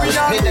phone call, me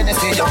ready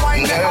for you,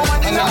 girl.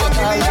 And now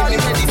you call me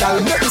ready for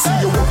you. Let me see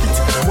you walk it,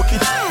 walk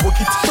it,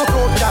 walk it. Talk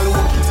out, girl,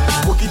 walk it,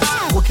 walk it,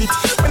 walk it.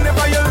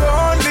 Whenever you're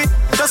lonely,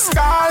 just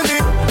call me,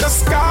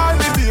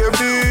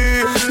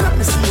 baby. Let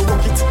me see you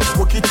walk it,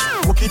 walk it,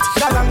 walk it.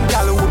 Girl and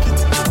girl, walk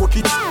it, walk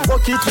it,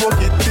 walk it,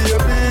 walk it,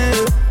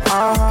 baby.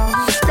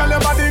 Girl,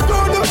 your body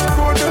good,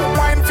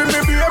 wine for me,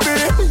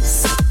 baby.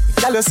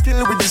 Girl, your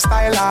skill with the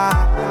style,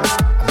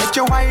 make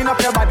you wine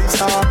up your body,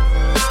 so.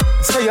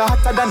 Say you're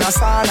hotter than a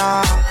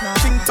sauna.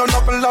 Think turn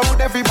up loud,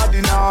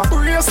 everybody now.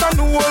 Brace and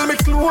hold me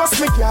close,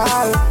 me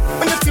girl.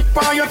 When you tip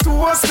on your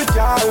toes, me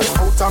girl.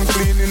 Out and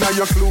cleaning on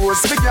your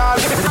clothes, me girl.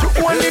 You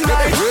only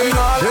night.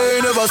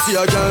 They never see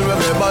a girl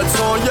with a bad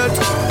song yet.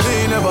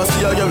 They never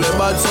see a girl with a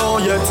bad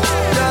song yet.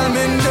 Tell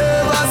me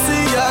never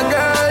see a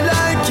girl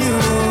like you.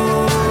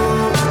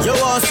 You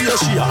want to see a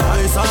she a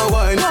ice and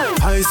wine,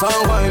 ice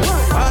and wine.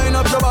 Wine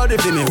up your body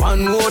for me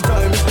one more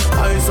time.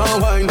 Ice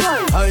and wine,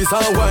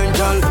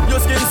 girl. Your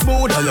skin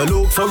smooth and you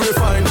look so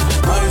refined.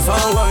 Ice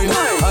and wine,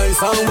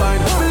 ice and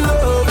wine. Me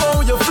love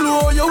how you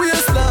flow your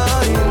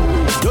waistline.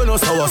 You know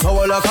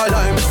sour like a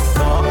lime.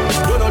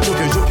 You know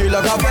juky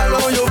like a girl.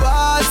 How you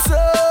bad so,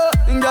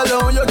 girl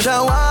how you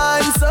can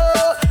wine so.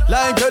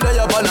 Like you're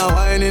there upon a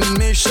whining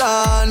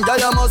mission. Girl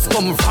you must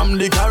come from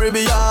the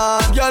Caribbean.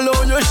 Girl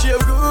how you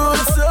shave good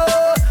so.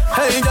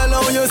 Hey girl,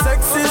 how you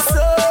sexy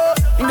so.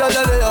 Girl,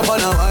 you're there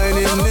upon a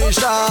whining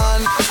nation.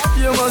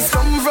 You must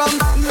come from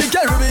the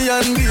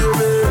Caribbean,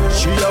 baby.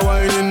 She a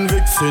whining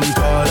vixen,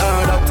 call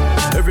her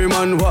that. Every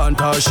man want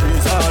her,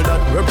 she's all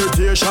that.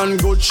 Reputation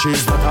good,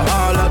 she's not a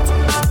harlot.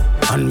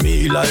 And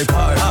me like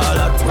her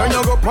harlot. When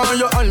you go on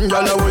your hand,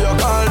 girl, how you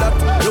call that?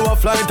 You a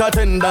flight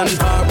attendant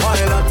or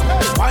pilot.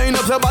 Wind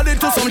up your body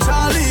to some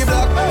Charlie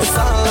Black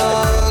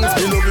songs.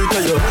 Me love it to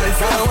you,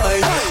 ice and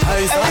wine,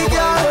 ice and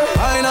wine.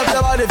 Wind up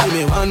your body for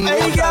me one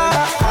more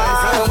time.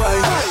 Ice and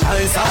wine,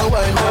 ice and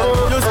wine.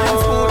 You skin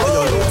smooth,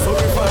 you look so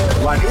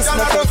refined. Why this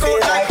make you feel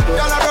like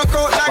though?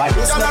 Why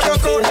this make you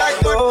feel like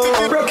though?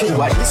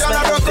 Why this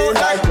make you feel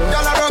like though?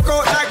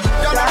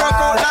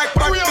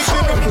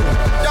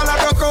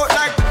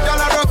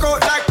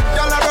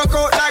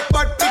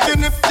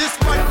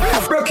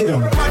 Broke it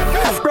on.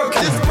 Broke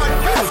it.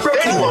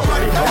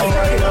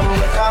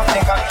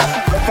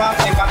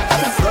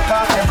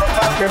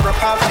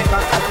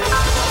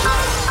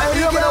 Hey,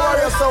 you know what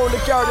you sound the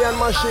Caribbean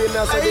machine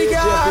that's a DJ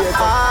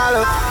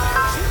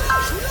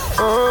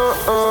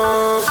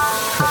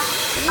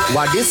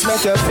Why this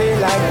make you feel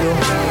like though?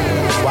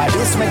 Why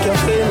this make you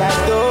feel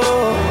like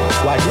though?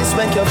 Why this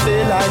make you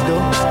feel like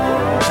though?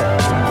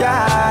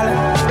 Girl,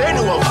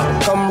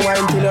 come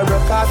wine till you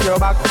broke off your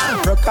back,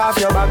 broke off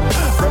your back,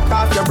 broke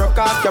off your, broke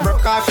off your,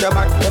 broke off your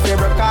back. If you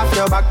broke off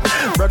your back,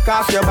 broke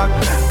off your back,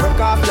 broke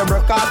off your,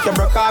 broke off your,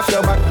 broke off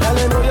your back. Girl,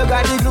 you know you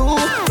got the glue,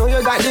 know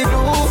you got the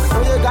glue,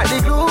 know you got the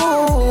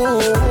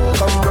glue.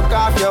 Come broke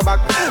off your back,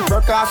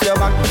 broke off your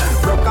back,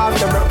 broke off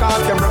your, broke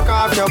off your, broke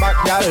off your back,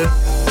 girl.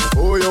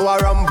 Who you are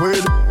ramp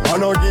with?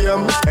 On a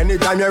game.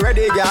 Anytime you're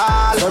ready,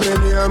 girl. So me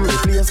name. The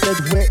place get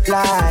wet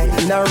like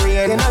in a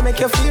rain. And I make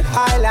you feel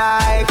high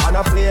like on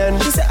a plane.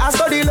 She say I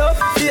study love,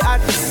 the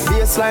art.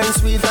 Baseline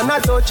sweet and I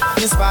touch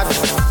the spot.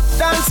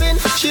 Dancing,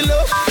 she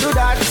love do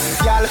that.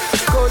 Girl,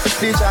 coach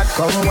the chat.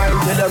 Come wine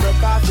till you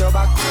broke off your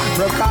back,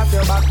 broke off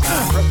your back,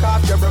 broke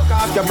off your, broke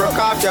off your, broke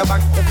off your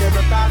back. If you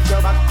broke off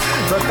your back,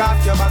 broke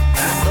off your back,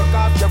 broke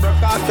off your,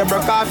 broke off your,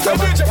 broke off your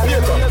back.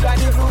 Know you got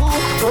the glue,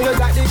 know you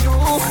got the glue,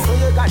 know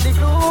you got the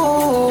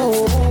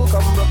glue.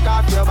 Come broke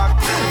off your back,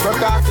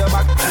 broke off your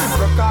back,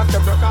 broke off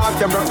your, broke off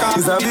your, broke off.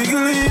 It's a big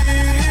league,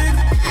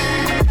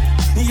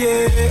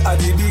 yeah, a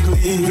the big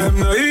league. Them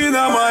no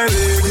inna my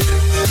league,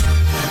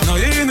 no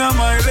inna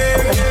my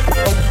league.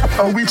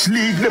 And which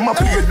league them a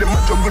play? Them a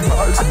jungle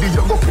balls. The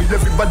young go kill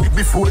everybody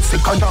before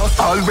second half.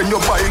 All when you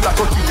buy like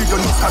a ticket, you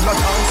need stand a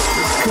dance.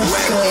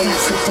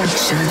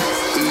 Seduction.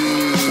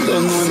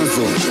 Don't know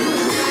nothing.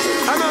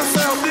 I'm not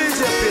saying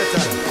DJ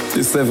Peter.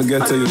 This never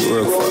get to you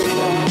work for.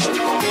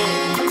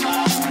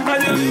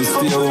 And you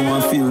stay home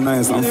and feel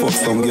nice and fuck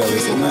some girl.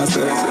 So nice,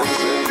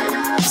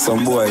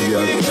 some boy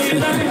girl.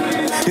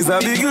 It's a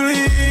big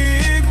league,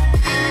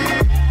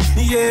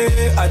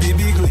 yeah, a the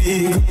big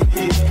league.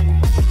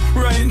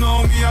 Right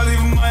now, me I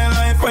live my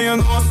life and you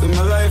know see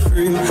my life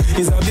real.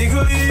 It's a big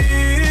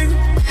league.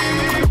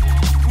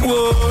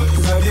 Whoa,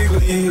 it's a big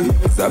league.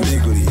 It's a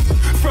big league.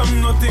 From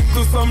nothing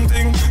to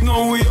something,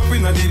 now we up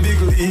in a the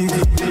big league.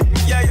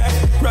 Yeah,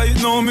 yeah. Right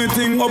now, me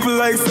think up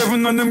like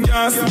 7 on them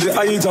gas. The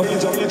eye job.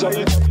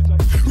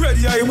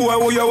 Ready eye boy,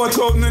 who you watch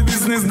out in the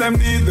business, them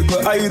need the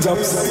eye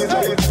jobs.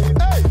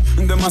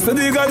 And them a say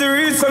they got the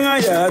reach on a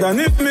yard, and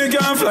if me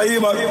can't fly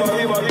back.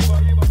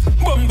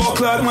 Bumbo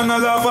clad man a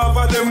laugh off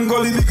of them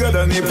gully bigger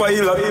than a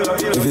pilot.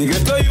 If you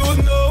get to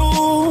you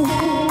know,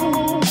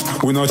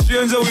 we not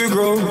change how we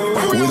grow.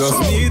 We just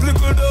need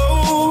little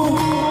dough.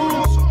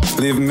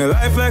 Live me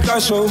life like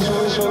a show.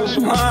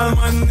 All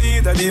man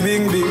need a the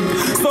big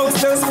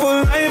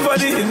successful life for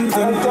the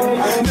intent.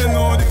 They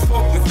know the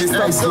fuck if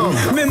we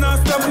stop. Me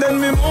not stop then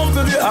me move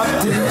to the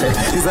acting.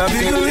 It's a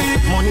big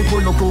league. Money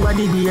pull up over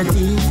the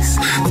deities.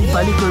 Keep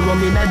a little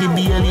rum in the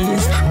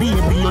Baileys.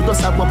 Baby, you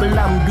just a bubble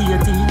and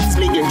deities.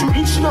 Me get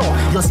rich now,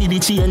 you see the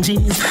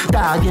changes.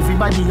 Dog,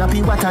 everybody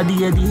happy what a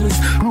day this.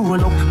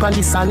 Roll up on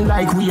the sun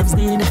like waves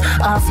did.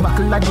 Half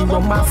buckle of the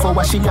rum, half for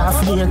washing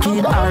half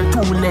naked. Our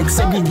 2 legs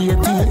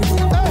segregated.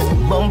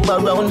 Bump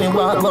around me,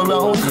 walk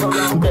around.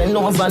 Bend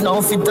over now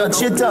if you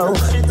touch it out.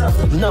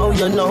 Now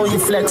you know you're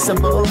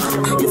flexible.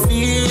 You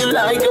feel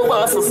like you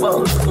want to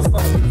fuck.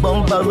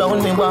 Bump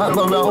around me, walk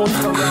around.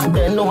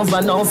 Bend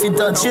over now if you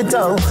touch it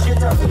out.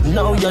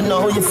 Now you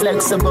know you're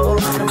flexible.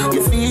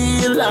 You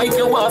feel like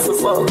you want to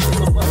fuck.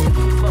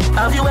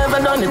 Have you ever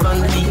done it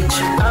on the beach?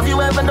 Have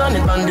you ever done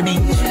it on the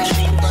beach?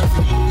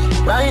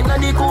 Right now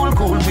the cool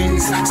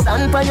breeze.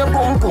 Stand by your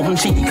pum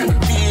cheek.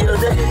 Feel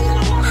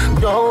the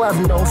don't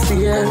have no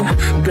fear,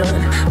 girl,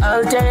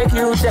 I'll take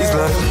you there. It's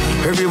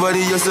like everybody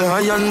just a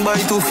high and by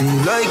to feel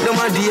like them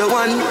a dear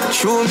one.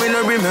 Show me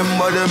no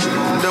remember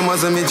them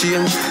as a me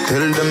change. Tell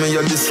them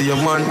you're the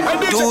same man.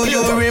 Do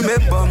you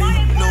remember me?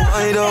 No,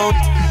 I don't.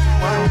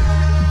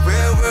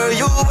 Where were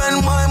you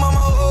when my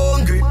mama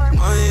hungry?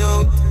 My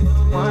out.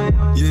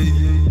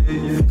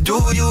 Yeah. Do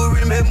you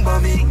remember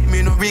me?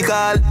 Me no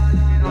recall.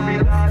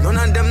 None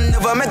of them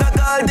never make a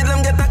call. Did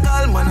them get a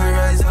call? Man, I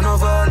rise and I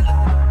fall.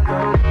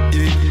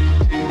 Yeah.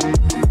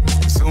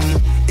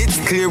 It's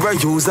clear I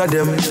use of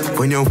them.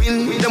 When you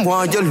win, them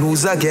want you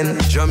lose again.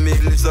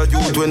 Jamil is a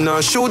youth when I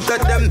shoot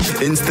at them.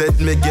 Instead,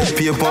 me get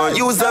paper and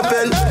use a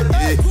pen.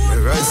 Yeah.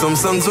 Me write some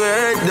songs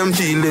where hurt them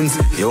feelings.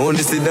 You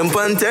only see them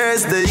on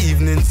Thursday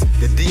evenings.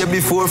 The day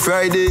before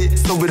Friday,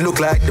 so we look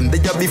like them the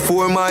day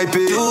before my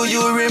pay. Do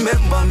you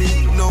remember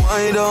me? No,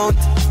 I don't.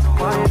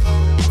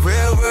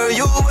 Where were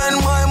you when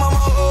my mama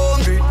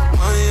hungry?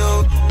 My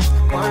out.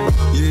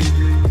 Yeah.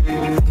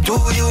 Do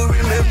you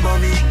remember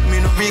me? Me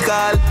no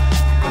recall.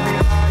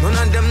 None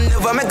of them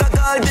never make a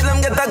call till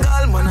them get a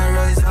call. Man, I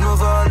rise and I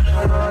fall.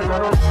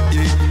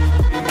 Yeah.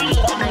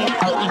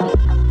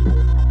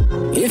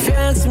 If you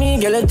ask me,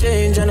 girl, I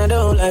change and I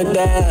don't like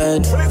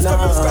that. No.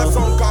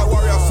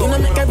 You know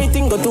make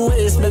everything go to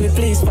waste, baby,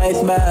 please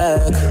fight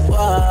back.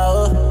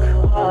 Wow.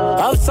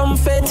 Have some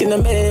faith in the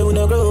man who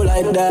don't grow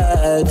like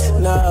that.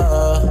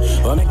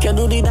 No. Or make you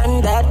do the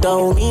done that,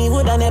 don't me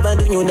would I never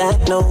do you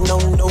that. No.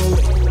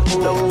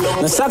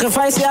 No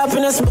sacrifice your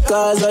happiness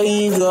because of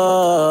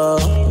ego.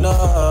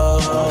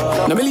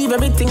 No believe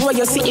everything what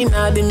you see in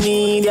the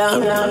media.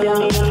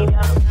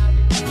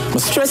 I'm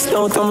stressed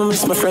out, I'm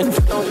miss my friend.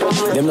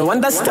 Them no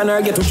understand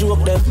or get to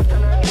joke them.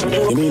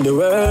 You mean the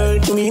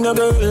world to me, no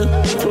girl.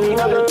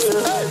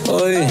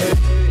 Oi,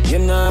 you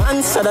no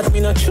answer that me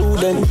not true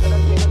then.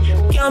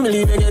 Can't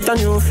believe you get a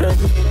new friend.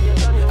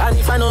 And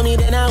if I know me,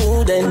 then I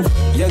wouldn't.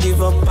 You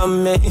give up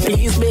on me.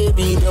 Please,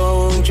 baby,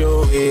 don't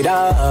throw it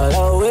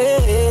all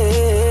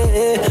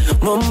away.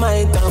 Mom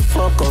might have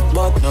fuck up,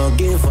 but no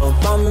give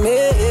up on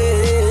me.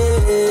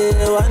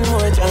 One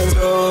more chance,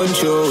 don't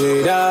throw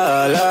it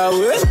all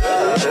away.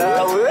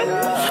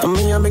 I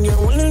mean, I beg you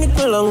one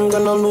little longer,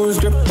 no lose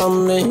grip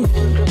on me.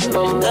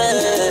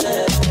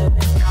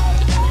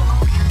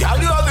 Girl,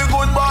 you have a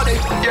good body,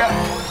 yeah.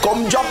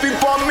 Come drop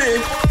it on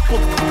me.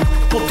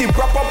 Put it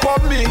prop up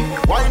on me.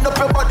 Wind up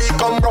your body,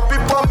 come drop it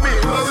on me.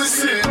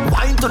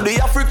 Wind to the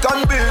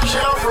African beach.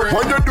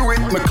 When you do it,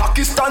 my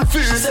cocky stand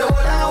feet.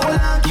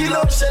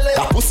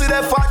 That pussy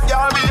that fat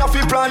girl, me have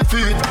to plant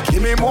feet.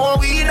 Give me more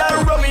weed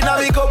and rum in a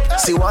big cup.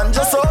 See one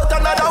just out,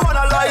 another one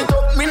a light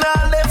up. Me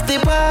nah left the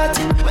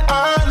party,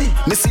 honey.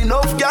 Me see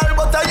enough girl,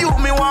 but I you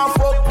me want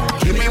fuck.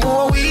 Give me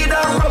more weed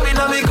and rum in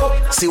a big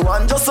cup. See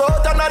one just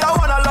out, another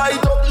one a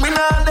light up. Me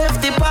nah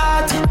left the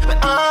party,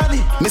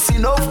 honey. Me see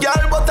enough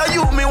girl, but I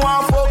you me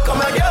want fuck.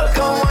 Come here, girl,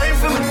 come wine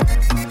for me.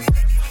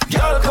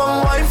 Girl,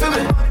 come wine for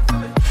me.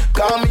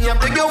 Come me, I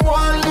beg you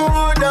one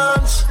more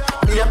dance.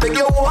 Me, I beg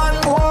you one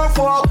more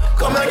fuck.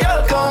 Come here,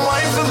 girl, come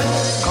wine for me.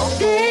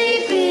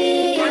 Baby.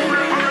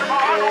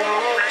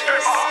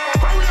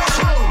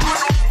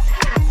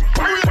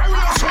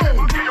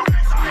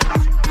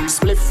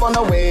 Spliff on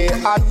the way,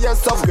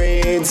 highest of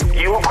grades.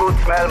 You could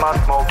smell my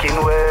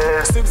smoking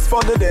ways. Sips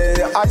for the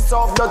day, ice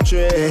off the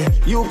tray.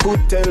 You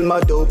could tell my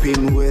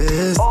doping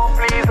ways. Oh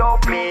please, oh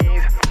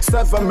please.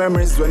 7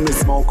 memories when we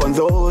smoke on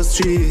those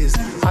trees.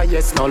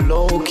 Highest, no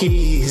low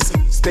keys.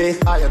 Stay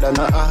higher than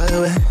the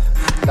highway.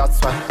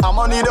 That's why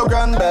I'ma need a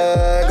grand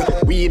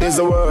bag. Weed is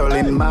a whirl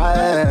in my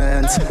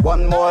hands.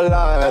 One more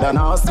light and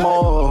I'll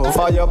smoke.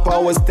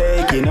 Firepower's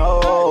taking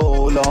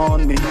hold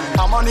on me.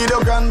 I'ma need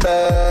a grand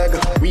bag.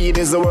 Weed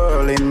is a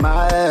whirl in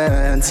my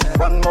hands.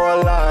 One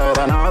more light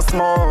and I'll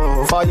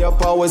smoke.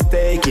 Firepower's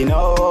taking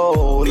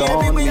hold on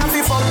me. Baby, we have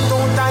to fuck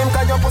 2 times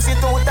cause your pussy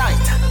too tight.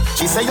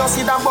 She say you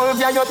see that bulb,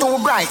 yeah, you're too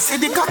bright. See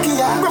the cocky,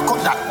 yeah, broke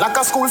up that like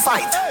a school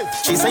fight.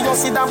 She say you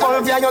see that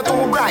bulb, yeah, you're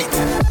too bright.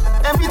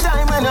 Every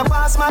time when you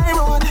pass my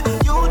road,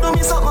 you do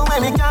me something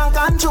when me can't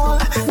control.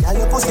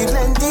 Yeah, your pussy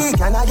plenty,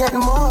 can I get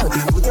more?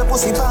 Put your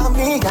pussy for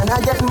me, can I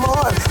get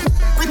more?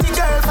 Pretty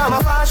girl from a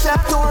far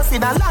shop door,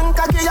 feed a long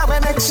cocky, yeah, we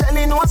make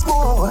Shelly no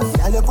more.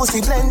 Yeah, your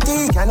pussy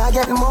plenty, can I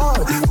get more?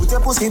 Put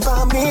your pussy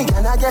for me,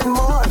 can I get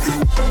more?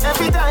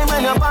 Every time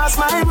when you pass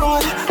my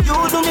road, you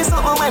do me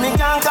something when me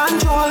can't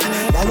control.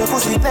 Yeah, your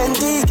pussy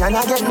plenty, can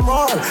I get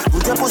more?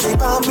 Put your pussy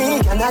for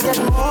me, can I get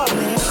more?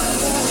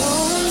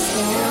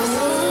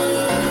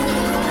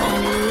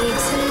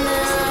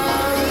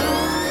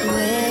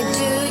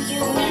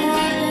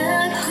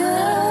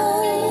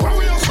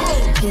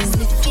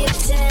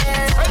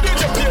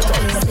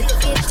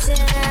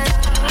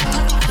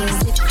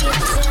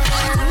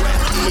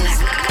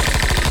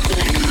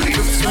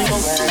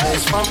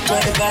 From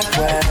way back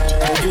where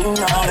you know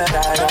that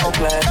I don't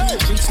play.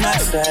 She's not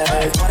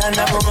safe, but I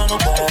never run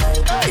away.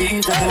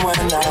 Even when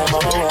I'm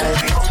on the way.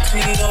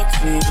 OT,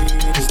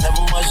 there's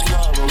never much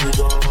love when we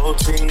go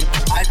OT.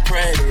 I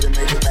pray to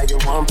make it back in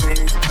one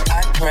piece.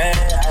 I pray.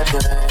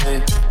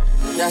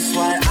 That's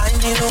why I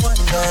need a one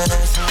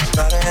dance.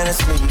 Got a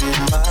Hennessy in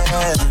my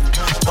hand.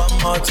 One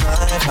more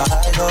time before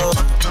I go.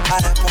 I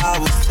have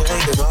powers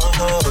take it all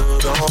on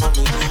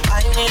me.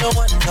 I need a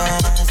one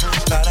dance.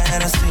 Got a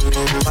Hennessy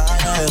in my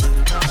hand.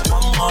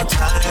 One more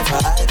time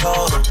before I go.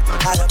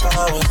 I have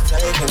powers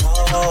take it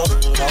all on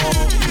me.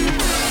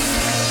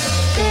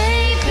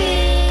 Baby,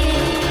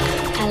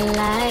 I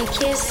like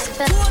your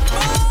style.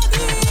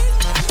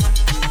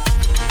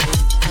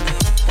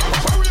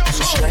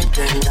 Strength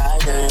and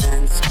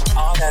guidance,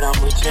 all that I'm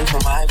reaching for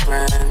my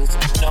friends.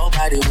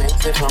 Nobody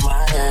makes it from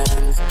my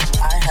hands.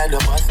 I had to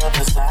bust up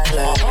the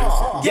silence.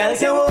 Girl,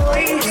 say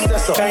boy,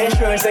 can you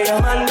sure say your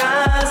man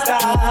not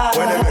stop?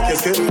 When they make your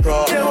skin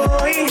crawl. Say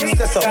boy,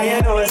 can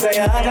you know say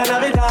your heart and a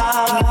bit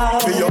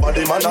off? Be your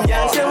body man.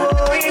 Girl, say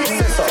boy,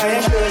 can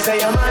you sure say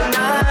your man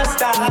not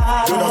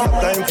stop? You don't have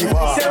time to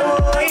pass. Say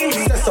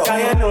boy, can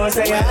you know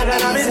say your heart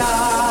and a bit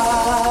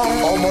off?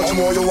 How much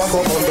more you want to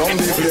come down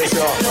the place,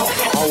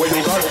 yeah? And when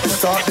you got to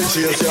start the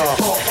chase, yeah?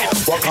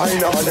 What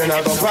kind of man then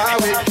I go far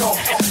with?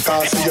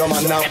 Can't see your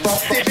man now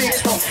pop the big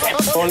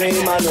stuff. Only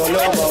man don't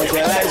know about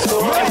your life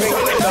story.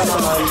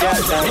 Some man got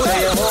time for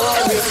your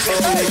whole week.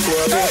 Only for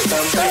a week,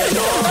 time for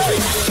your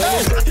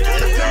whole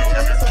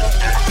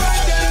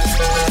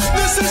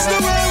This is the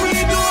way we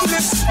do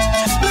this.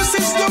 This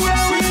is the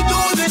way we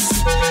do this.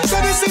 So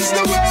this is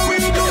the way we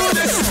do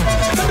this.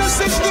 This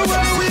is the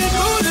way we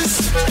do this.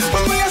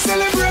 When we are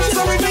celebrating,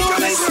 so we do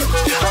this.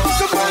 I'm at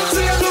the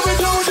party and we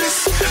do this.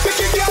 We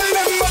can get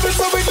them bubbles,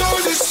 so we do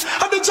this.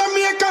 At the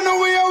Jamaican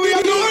way, we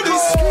do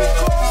this.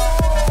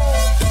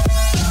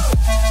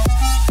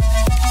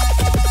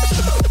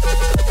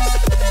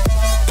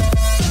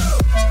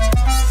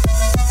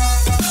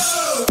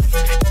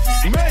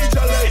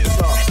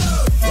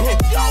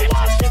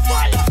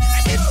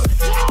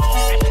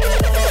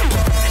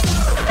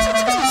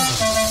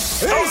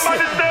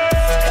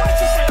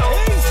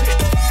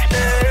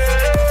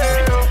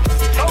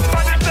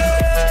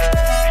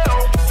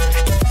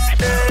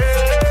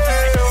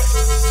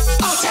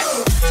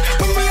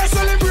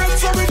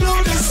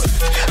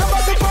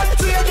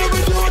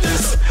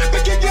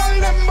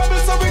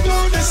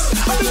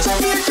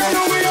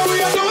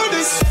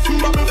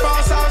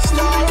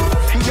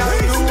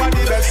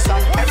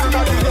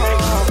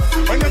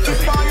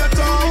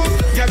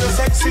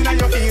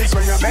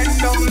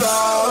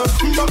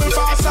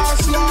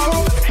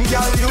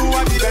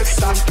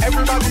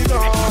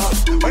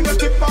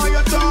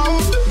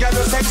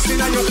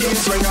 twist in your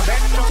ears when you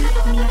bend down.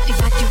 Me have the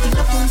body with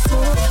a boom so,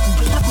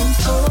 with a boom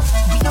so,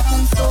 with a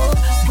boom so.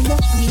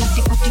 Me have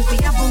the body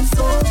with a boom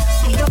so,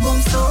 with a boom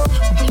so.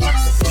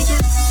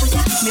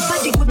 Me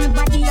body good, me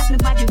body up, me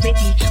body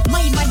ready.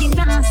 My body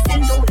now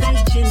stand out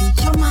like jelly.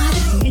 You mad?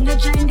 Me no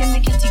join them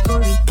in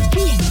category.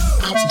 Pain,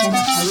 I can't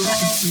carry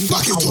that.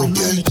 Back it up,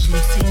 girl.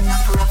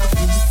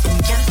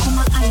 Girl, come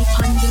on, I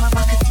pan them a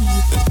back a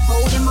teeth.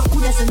 Oh, them a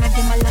good as a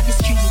them a love the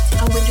street.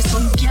 And when the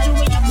sun girl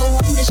when you go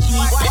on the street,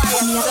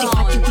 me have the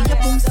party with a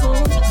boom so,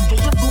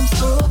 with a boom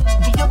so,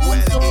 with a boom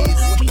so.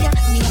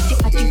 Me have the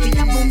party with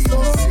a boom so,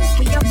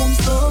 with a boom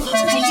so.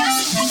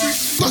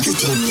 Back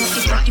it up. Me have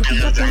the party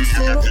with a boom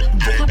so,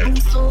 with a boom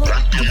so,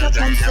 with a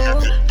boom so.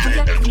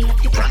 Me have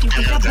the party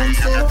with a boom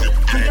so,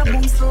 with a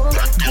boom so.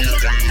 Me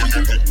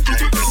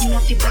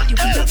have the party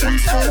with a boom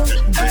so,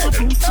 with a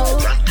boom so,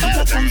 with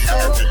a boom so.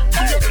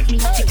 Me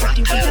have the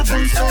party with a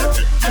boom so,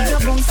 with a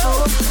boom so.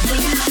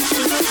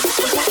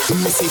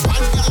 Me see bad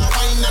girl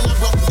wine and I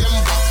rock them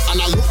back, and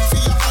I look for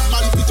your bad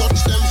man to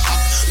touch them hot.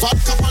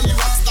 Vodka on the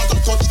rocks that I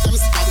touch them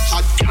spot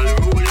hot. Girl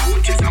roll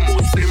out is a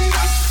most them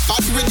that.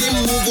 Bad with them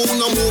move on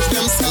and move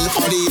themself.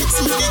 For the ex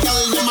with the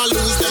girl them a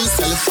lose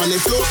themself. On the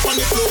floor,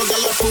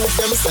 girl a prove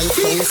themself.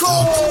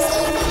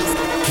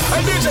 I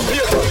DJ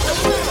Peter.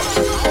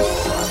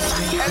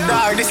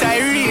 Dog, this is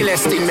the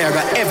realest thing me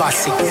ever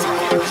see.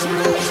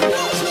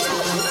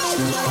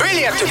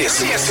 Relate to this,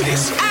 yes to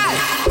this.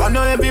 I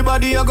know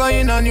everybody are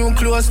going on new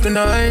clothes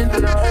tonight.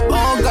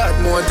 Oh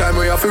God, more time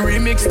we have to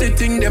remix the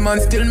thing, them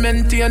and still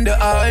maintain the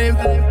hype.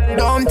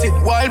 Don't it?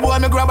 Wild boy,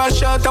 me grab a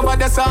shirt over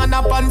the sun,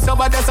 a pants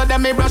over there, so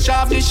them me brush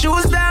off the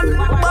shoes them.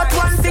 But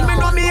one thing me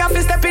know, me have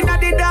to step in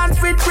at the dance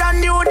with brand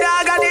new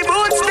dog and the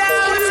boots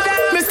down.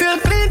 Me still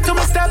clean to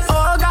my step,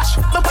 oh gosh.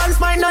 My pants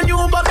mine on you,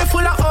 but me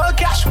full of old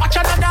cash. Watch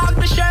out the dog,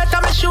 me shirt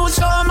and me shoes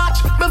so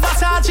much. Me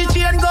Versace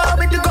chain go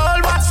with the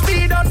gold watch.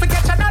 Speed, don't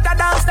forget another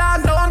dance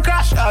dog, don't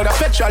crash. All the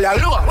petrol you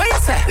low, what you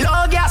say?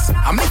 Low gas.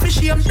 I'm if you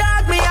shame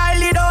dog, me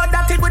highly though.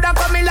 That it would have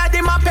come in like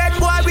the moped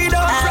boy we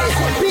don't.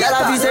 Tell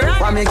her say,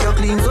 why make you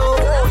clean so?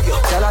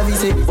 Tell her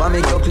say, why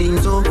make you clean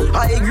so?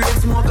 High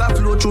grade smoke a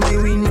flow through me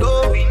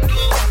window.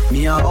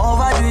 Me a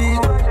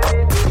overdo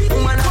it.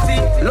 Woman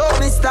love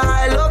me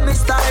style,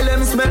 let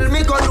me smell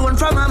me cologne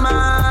from my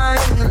mind.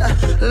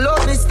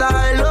 Love me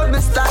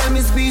style, me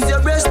squeeze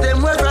your breast,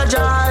 them well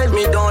fragile.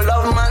 Me don't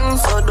love man,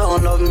 so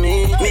don't love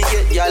me. Me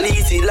get y'all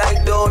easy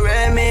like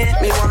Doremi.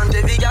 Me want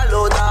every gal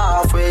out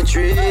halfway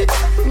tree.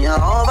 Me a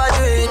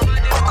overdo it.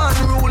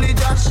 Unruly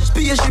Josh,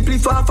 spaceshiply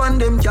far from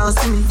them can't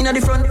see me. Inna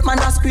the front, man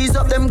a squeeze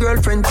up them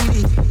girlfriend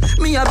TV.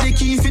 Me have the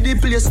key for the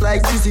place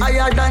like Dizzy.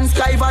 Higher than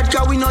Sky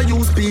Vodka, we no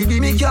use PD.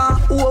 Me can't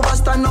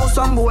overstand now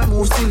some boy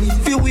move silly.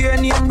 Fi wear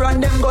name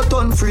brand, them got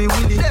on free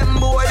willy. Them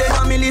boy they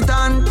no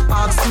militant,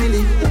 ask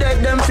Millie.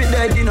 Dead them fi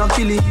dead, you no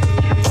kill it.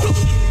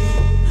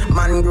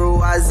 Man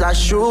grow as a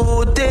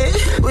shooty.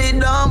 We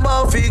don't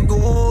bow fi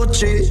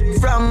Gucci.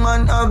 From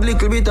man have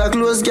little bit of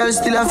clothes, girl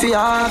still a fi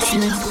half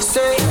me.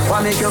 Say,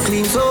 why make you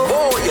clean so?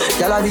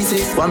 Girl a be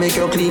say, why make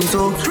you clean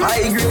so?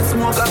 High grade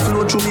smoke a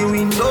flow through me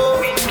window.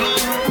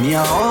 Me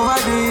a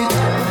overdo it.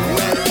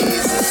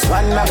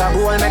 One bag of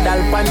gold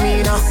medal pan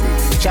me now.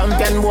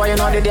 Champion boy, you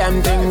know the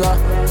damn thing.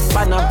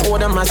 Pan a pour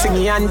them a sing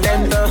the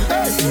anthem.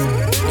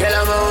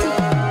 Yellow moon.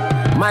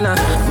 Man,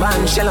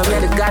 man, shell of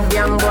the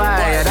goddamn boy.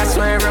 That's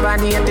why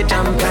everybody at the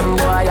champion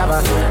boy. Have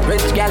a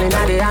rich gal in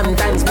the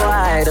Hamptons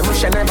boy. The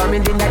mush never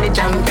been in the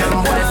champion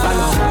boy.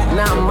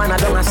 Now, man, I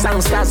don't a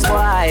sound stars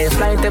boy.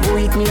 Flight every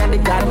week, me at the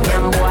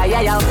goddamn boy.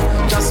 Yeah,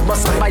 yeah. Just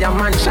bust up by a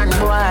mansion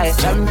boy.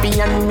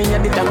 Champion, me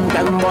at the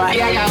champion boy.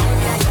 Yeah, yeah.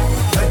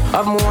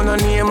 Have more no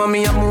name and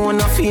me have more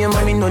no fame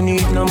and me no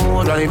need no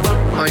more hype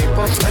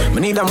up. Me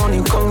need a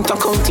money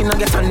counting I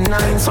get a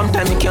 9.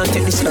 Sometimes me can't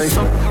take this life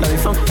up.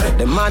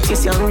 Them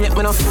artists young rate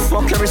me no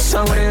fuck every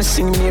song when they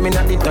sing me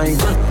not the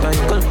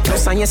title.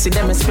 Plus and yes see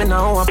them spend a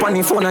hour upon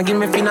the phone and give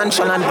me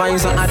financial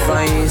advice.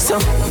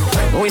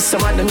 With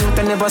some of them youth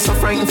I never so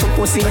frightened for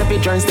pussy happy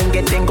joints them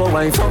get then go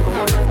wife up.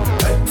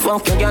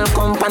 Fuck your girl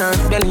come pan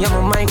her belly and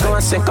my mic go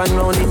a second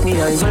round it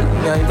me eyes.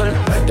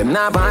 Them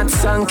nah bad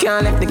song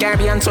can't left the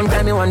Caribbean.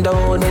 Sometimes me wonder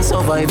how they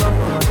survive.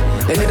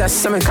 They did a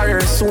semi career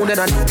soon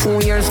that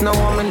 2 years now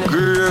I'm in the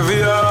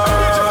graveyard.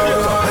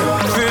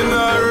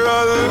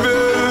 Funeral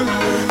bill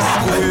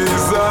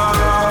squeeze up.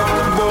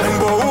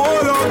 Bumbo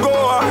wanna go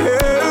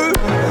ahead.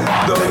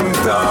 Don't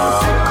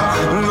talk.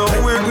 No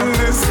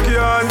witness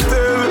can't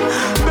tell.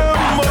 Them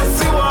must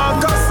see one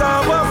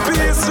cassava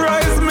piece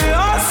rise me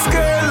a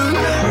scale.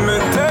 Me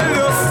tell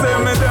you say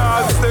me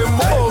dogs them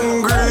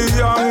hungry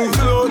and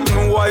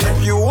glutton.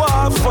 Wipe you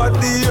off at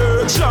the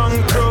earth.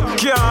 Junk up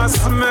can't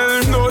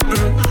smell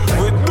nothing.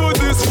 We do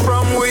this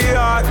from we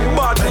heart.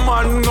 Bad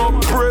man no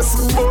press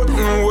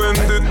button when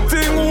the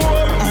thing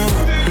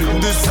open.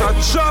 This a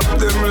chop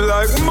them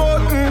like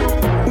mutton.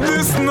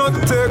 This not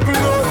take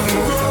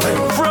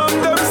nothing. From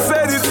them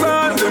said it's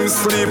on them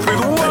sleep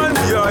with one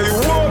eye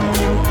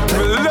open.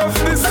 We left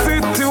the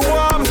city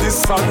warm.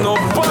 This a no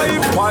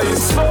pie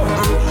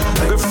something.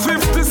 The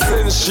 50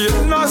 cent shit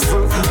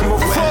nozzle. My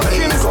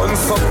fucking guns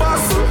so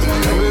bustle.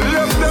 We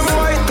left them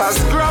white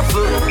as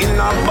gravel in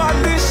a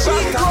body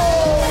shot.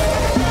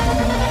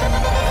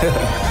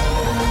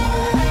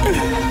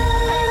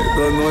 You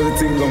don't know the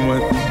thing,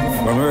 man.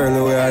 From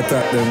early where I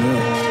attack them, you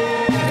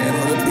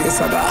know the place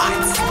of the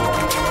hot.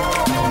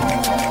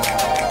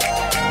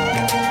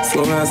 So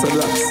nice and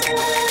lax.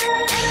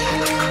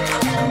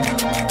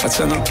 Watch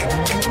out now.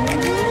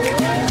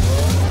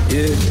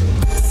 Yeah.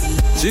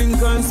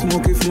 Drink and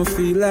smoke if me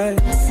feel like.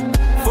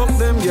 Fuck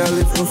them girl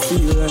if me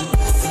feel like.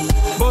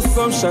 Bust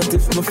some shot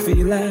if me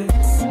feel like.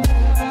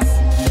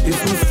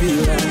 If me feel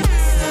like.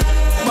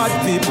 Bad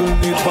people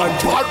need bad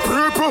people. Bad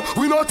people,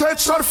 we not take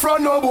shot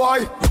from no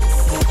boy.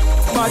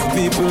 Bad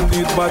people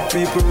need bad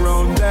people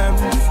round them.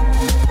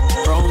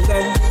 Round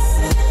them.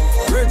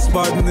 Rich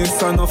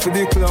badness enough for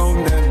the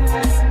clown them.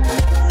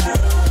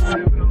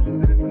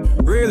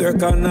 Real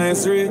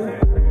recognize real.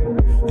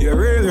 You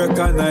real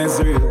recognize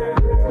real.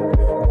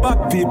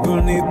 Bad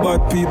people need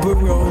bad people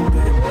round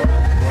them.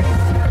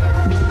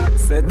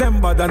 Say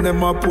them bad and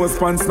them a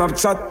post on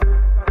Snapchat.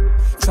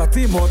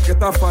 Chatty mouth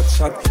get a fat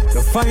shot.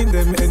 You find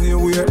them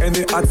anywhere,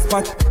 any hot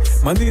spot.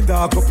 Money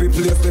dark up the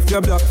place if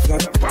you black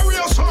flat.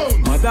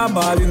 Mother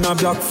ball in a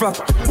black flat.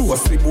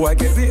 Pussy boy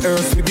get the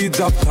earth with the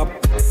drop top.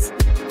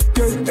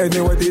 Get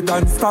anywhere they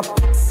don't stop.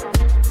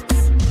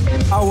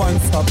 I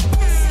won't stop.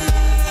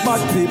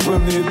 Bad people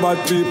need bad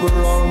people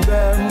round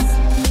them.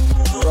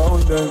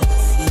 Round them.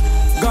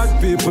 God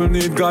people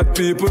need God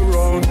people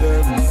round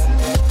them.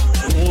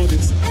 Know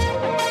this.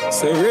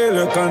 Say real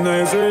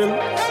recognize real.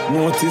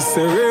 Notice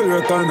say real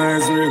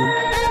recognize real.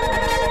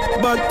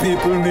 Bad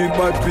people need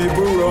bad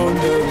people round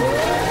them.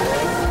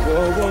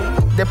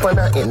 Dep on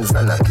the ends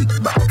and a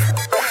kickback.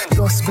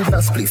 Just with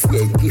a spliff,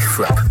 yeah, gift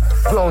wrap.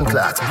 Brown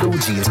cloth, blue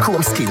jeans,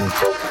 chrome skin.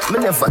 Me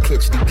never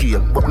catch the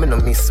game, but me no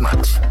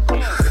mismatch.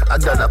 I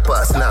got a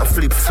pass now,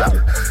 flip flop.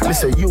 Me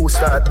say you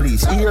start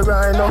bleach, here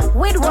I know.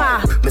 With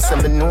what? Me say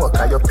me know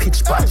cause your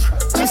pitch patch.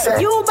 She say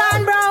you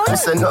ban brown. Me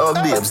say no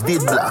babes,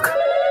 did black.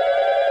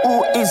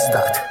 Who is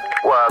that?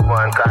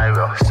 Wagwan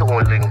Cairo,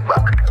 soon link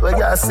back. Well,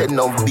 you said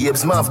no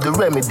babes, me have the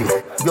remedy.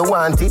 You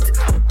want it?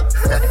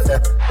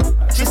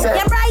 She said,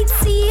 you're right,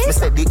 see? Me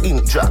said the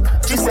ink drop.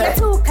 She said,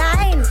 you're too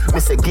kind. Me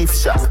said gift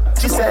shop.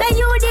 She said, now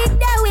you did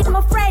that with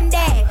my friend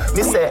there.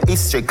 Me said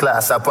history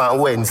class up on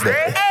Wednesday.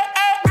 Hey,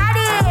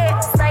 Addy,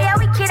 so you're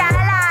wicked and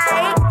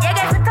lie. You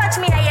get to touch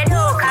me and you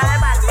don't call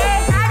back.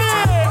 Hey,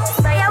 Addy,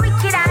 so you're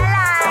wicked and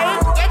lie.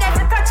 You get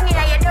to touch me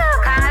and you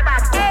don't call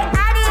back. Hey,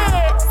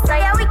 Addy, so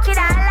you're wicked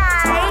and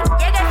lie.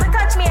 You get to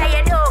touch me and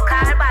you don't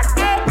call back.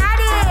 Hey,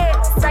 Addy,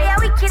 so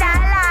you're wicked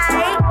and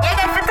lie. You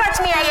get to touch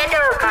me and you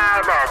don't call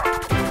back.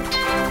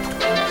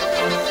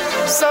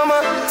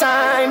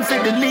 Summertime for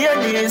the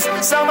ladies,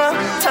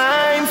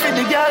 summertime for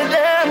the girl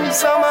them,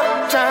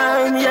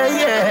 summertime, yeah,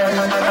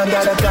 yeah. I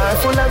got a car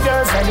full of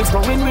girls and it's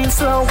going real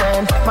slow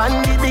and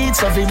on the beach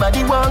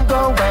everybody want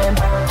go and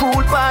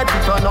pool party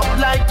turn up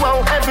like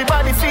wow,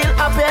 everybody feel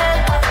happy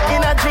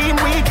in a dream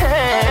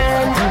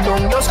weekend. You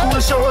know your school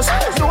shows,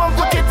 don't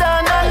put it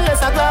on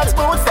unless a glass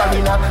boat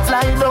foreigner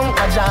fly down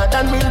a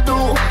Jordan will do.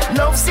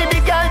 Love see the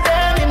girl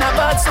them in a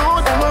bad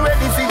suit and we're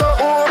ready to go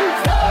home.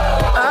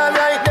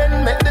 Alright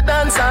then, make the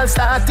dance all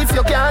start. If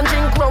you can't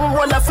drink rum,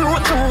 roll a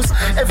fruit juice.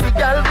 Every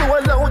girl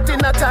roll out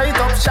in a tight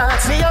up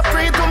shots. Me a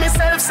pray to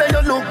myself, say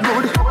you look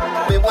good.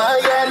 Me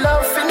want your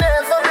love for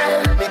never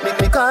end.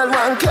 Me call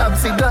one cab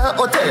figure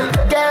hotel.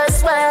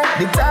 Guess where?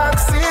 The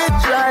taxi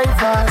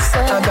driver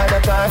said I got a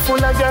car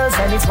full of girls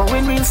and it's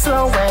going real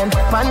slow and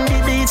on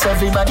the beach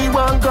everybody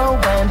want go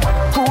and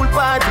pool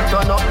party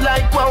turn up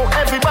like wow,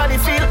 everybody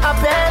feel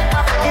happy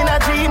in a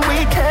dream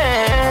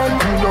weekend.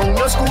 You know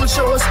your school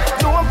shows,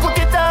 don't put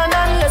it on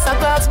unless a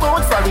glass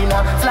boat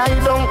foreigner fly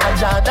down a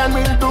Jordan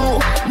will do.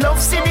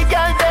 Love see the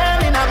girl there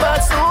in a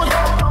bad suit.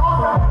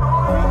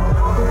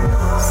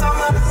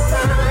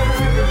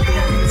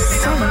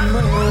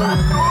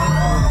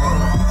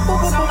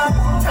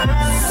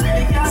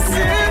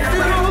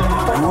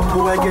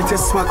 Boy, get your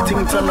swag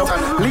thing turn up.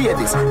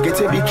 Ladies, get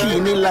your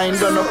bikini line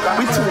done up.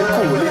 We too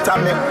cool, it a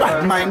make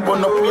bad mind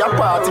burn up. We a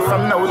party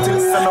from now till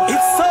sun up.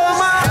 It's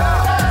summer,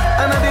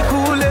 and the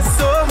coolest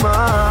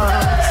summer.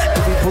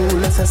 The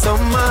coolest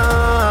summer.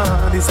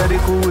 This is the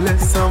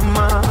coolest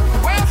summer.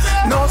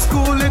 No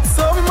school, it's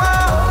summer.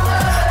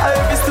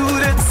 Every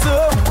student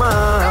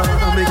summer.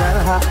 We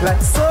gotta act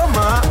like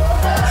summer.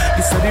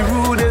 This is the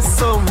rudest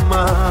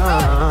summer.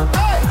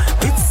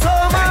 It's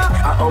summer.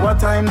 Our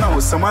time now,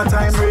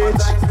 summertime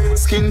rage.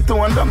 Skin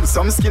tone down,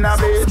 some skin a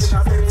beige.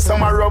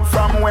 Some a rub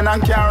from when I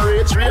can't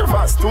reach.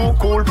 Ravers too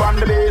cool on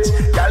the beach.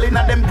 Y'all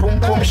inna them pum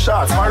pum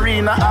shots,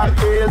 marina and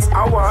heels.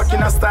 I walk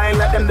in a style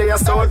like them they are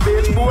South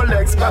Beach. Bull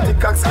legs, patty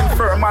cocks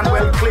infirm and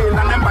well clean.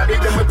 And them body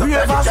them with the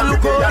Ravers look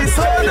how the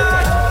sun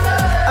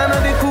and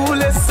the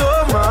coolest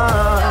summer.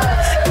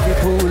 The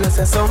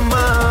coolest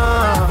summer.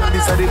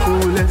 This is the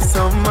coolest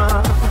summer.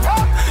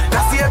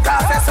 That's the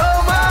cause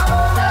summer.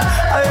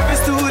 Every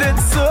student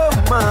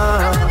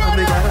summer.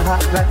 We gotta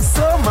act like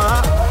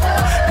summer.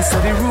 This is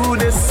the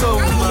rudest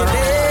summer.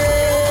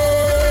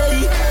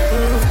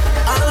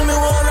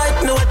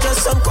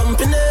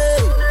 company.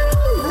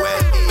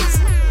 Well,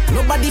 easy.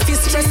 Nobody feel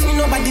stress me,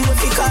 nobody will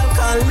feel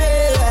call me.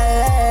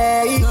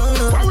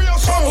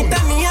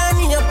 Anytime me and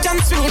me up,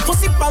 chance swing your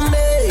pussy for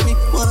me. Me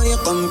want your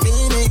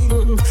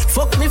company.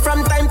 Fuck me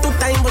from time to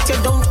time, but you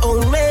don't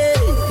own me.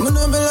 Me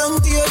no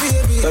belong to you,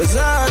 baby. Cause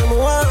I'm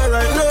one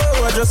right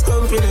now, I just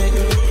company.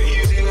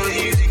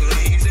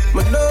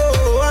 Me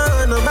don't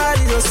want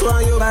nobody, just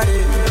want your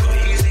body.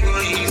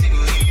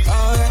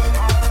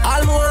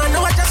 All me want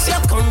know, I just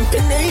your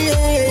company.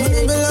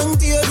 Me no belong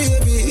to you,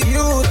 baby.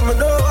 Youth, me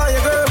don't want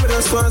your girl, me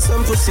just want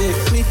some pussy.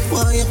 Me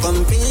want your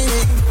company.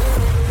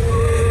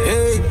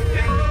 Hey.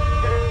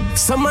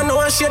 Some man no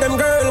want share them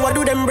girl, what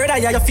do them brother?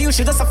 Yeah, you feel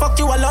she just a fuck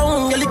you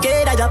alone, you look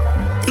at ya.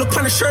 Look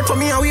on the shirt for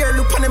me I wear,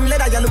 look on them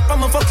leather, yeah. Look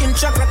on my fucking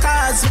chocolate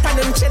cars, look on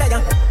them cheddar,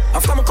 yeah.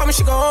 After me come,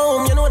 she go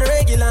home, you know the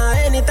regular.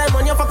 Anytime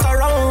when you fuck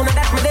around, and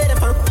that me dead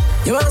for.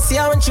 You want to see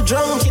her when she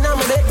drunk, in my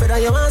bed, brother.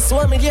 You want to see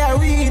when me get her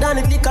weed and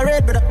it liquor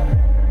red, brother.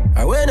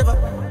 Or whenever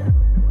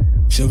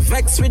she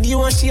vex with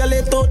you and she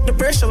let out the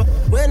pressure.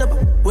 Whenever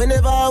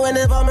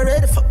I'm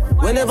ready for.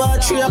 Whenever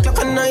 3 o'clock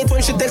at night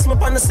when she takes me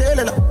up on the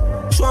cellular.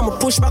 She want me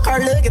push back her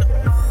leg, you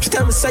know. She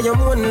tell me say you're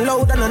moaning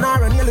loud and an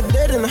hour and nearly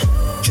dead, you know.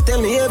 She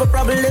tell me you have a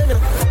problem, you know.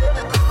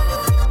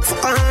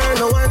 Fuck her,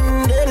 no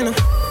one dead, you know.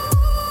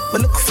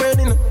 But look afraid,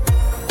 you know.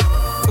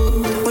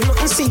 But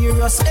nothing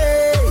serious,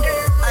 hey.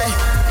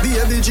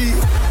 Baby G,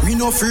 we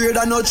no afraid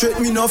of no threat,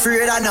 me no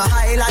afraid of no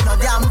highlight, no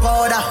damn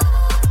powder.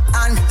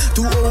 And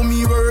to how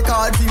me work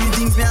hard for me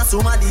things, me and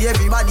somebody,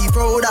 everybody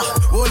proud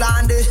of. Hold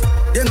on there,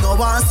 them no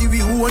want see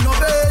we own no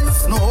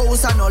Benz, no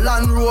house and no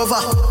Land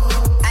Rover.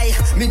 Aye,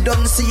 me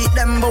don't see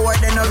them bored,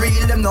 they no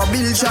real, them no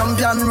build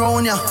champion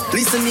round ya.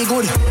 Listen me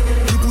good,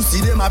 the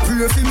pussy them a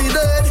pray for me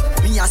dead,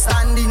 me a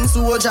standing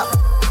soldier.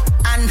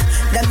 And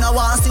them no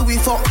want see we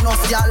fuck no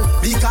y'all,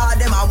 because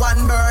them a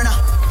one burner.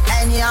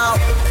 Anyhow,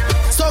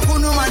 so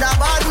good no matter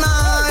bad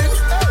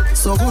man,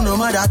 so good no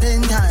matter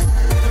 10 times.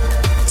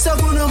 So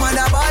good no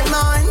matter bad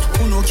man,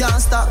 who no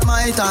can't stop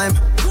my time.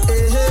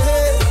 Hey, hey,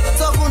 hey.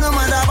 So good no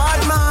matter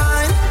bad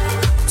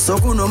man, so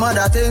good no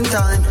matter 10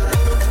 times.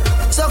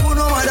 So good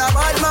no matter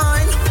bad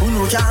man, who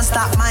no can't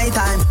stop my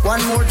time.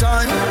 One more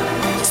time.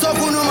 So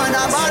good no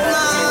matter bad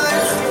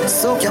man,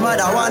 so your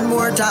mother one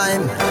more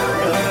time.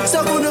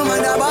 So good no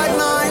matter bad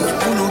man,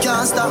 who no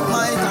can't stop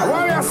my time.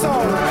 Warrior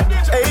song.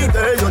 Hey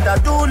girl, you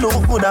that do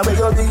look good at where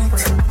you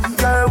beat.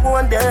 Girl,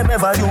 want them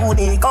ever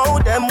unique. How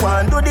them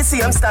want do the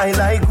same style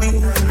like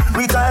we.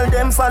 We call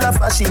them follow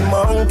fashion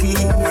monkey.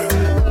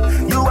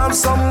 You have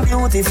some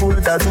beautiful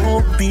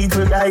tattoo,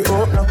 people like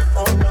oh no.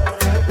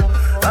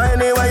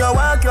 Anyway you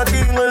walk your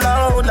thing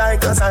loud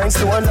like a sign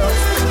to love.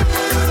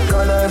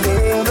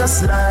 Coloring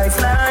this life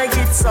like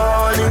it's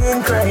all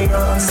in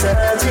crayon.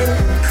 Searching,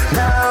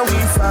 now we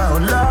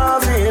found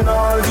love in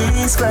all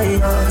these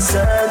crayons.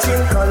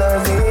 Searching,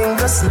 coloring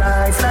this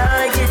life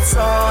like it's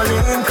all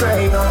in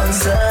crayon.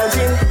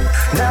 Searching,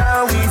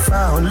 now we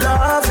found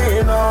love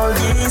in all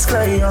these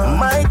crayons.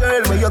 My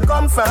girl, where you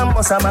come from,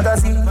 was a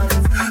magazine.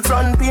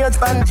 Front page,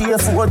 Pangea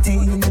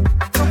 14.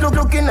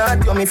 Looking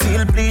at you, me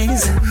feel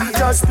please.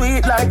 Just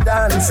sweet like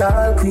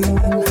dancehall queen.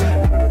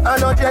 I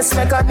know just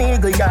make a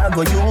nigga ya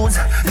go use.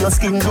 Your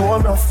skin too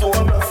rough.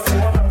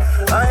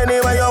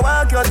 Anyway you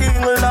walk your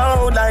thing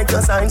loud like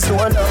your signs to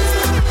love.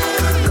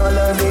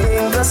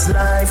 Coloring this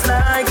life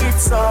like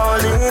it's all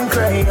in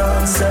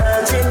crayon.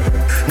 Searching,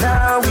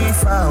 now we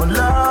found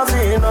love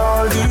in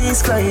all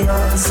these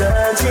crayons.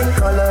 Searching,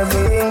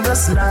 coloring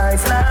this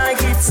life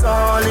like it's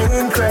all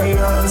in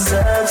crayon.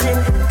 Searching,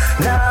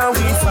 now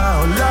we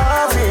found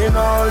love in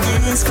all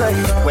these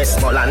crayons.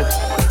 Westmoreland,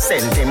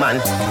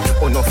 sentiment,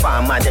 no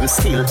farmer them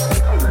still.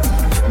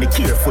 Me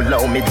careful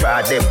how me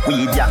draw them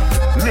weed ya.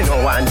 Me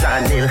no want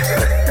Daniel.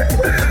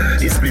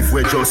 This spliff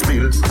we just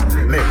spill.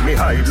 Make me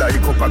hide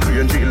like up a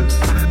green jill.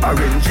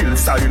 Orange hill,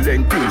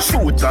 silent pill.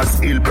 Shooters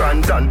hill,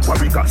 Brandon,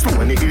 Warwick,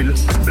 Stony Hill.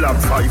 Black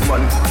 5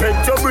 man.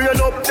 Get your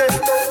brain up there.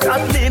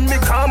 That mean me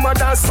calmer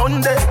than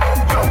Sunday.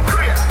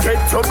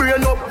 Get your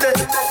brain up there.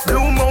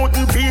 Blue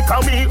Mountain Peak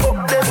and me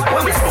up there.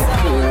 When we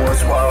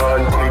most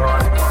wanted,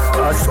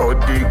 I saw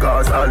the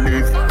Gaza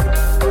live.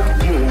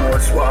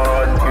 Most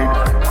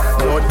wanted.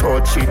 No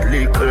touch it,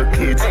 little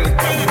kids.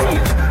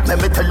 Let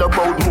me tell you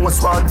about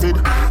most wanted.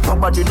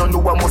 Nobody don't know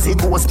what must it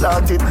go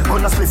started.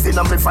 Gonna split in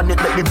and me fan it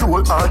like the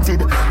door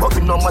haunted. But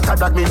it no matter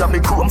that me and me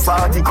chrome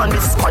 40. And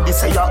this squad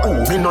say ya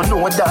ooh, me no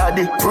know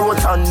daddy.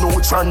 Proton,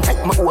 neutron,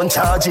 take my own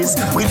charges.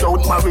 Without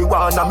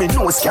marijuana, me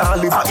no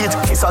can live.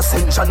 It's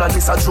Ascension and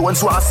Mr.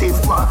 Jones was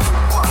safe.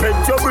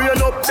 Get your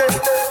brain up there.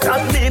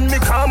 That mean me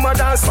calmer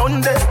than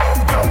Sunday.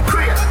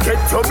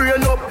 Get your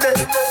brain up there.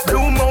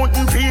 Blue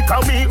Mountain Peak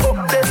and me up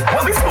there.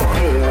 What we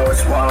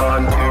most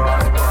wanted,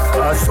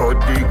 I saw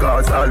the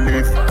Gaza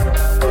live.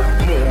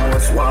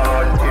 Most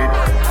wanted,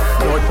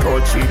 no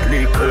touch it,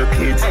 little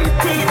kids.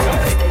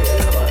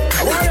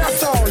 Warrior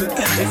sound.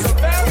 It's a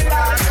very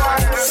large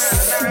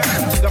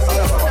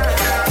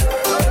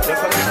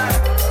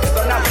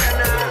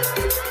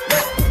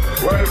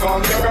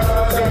welcome to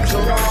Girls and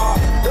Sugar.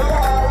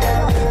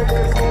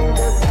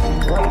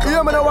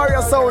 Yeah, man, a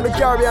Warrior sound, the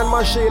Caribbean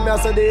machine,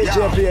 that's a DJ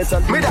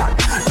Peter. Me that,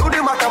 do the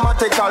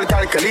mathematical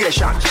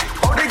calculation.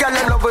 All the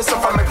girls love us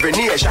from every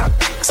nation.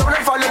 Some of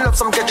them fall in love,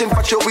 some catch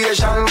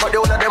infatuation, but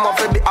the all of them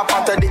have to be a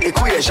part of the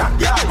equation.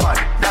 Yeah, man,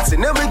 that's it.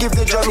 Never give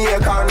the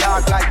Jamaican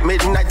dark like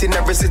midnight in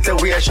every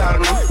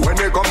situation. When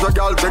they come to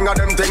girl, think of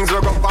them things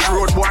we go on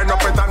road, boy,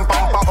 up it and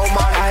pamper, oh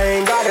man. I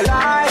ain't gotta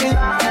lie.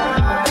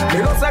 We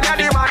don't say that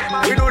the man,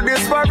 we do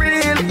this for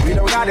real. We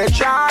don't gotta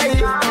try.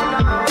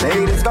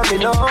 Ladies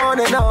coming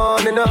on and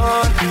on and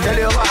on. Tell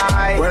you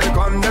why.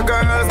 Welcome the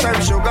girls, them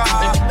sugar.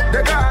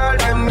 The girl,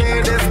 them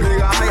need this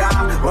big higher.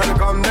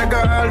 Welcome the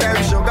girl,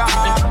 them sugar.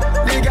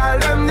 The girl,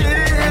 them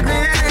need me.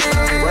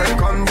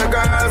 Welcome the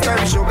girls,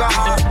 them sugar.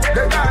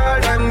 The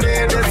girl, them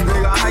need this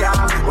big higher.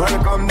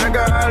 Welcome the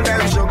girl,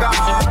 them sugar.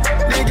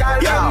 The girl,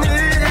 them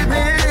need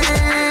me.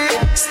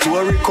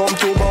 Story come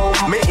to bow.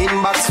 Me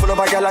inbox full of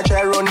a girl a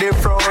try run the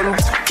front.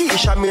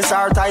 Keisha miss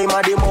her time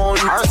of the month.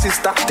 Her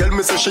sister tell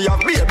me so she have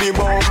baby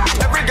bump.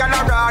 Every girl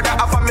a rather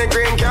have a me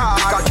green card.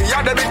 Cocky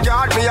a the big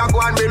yard, me a go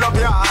and build up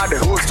yard.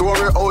 Whole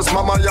story house,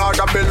 mama yard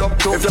a build up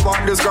to. If you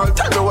want this girl,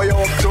 tell me what you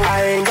up to.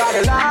 I ain't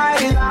gotta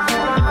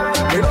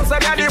lie. We don't say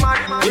that the man,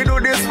 we do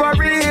this for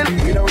real.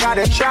 We don't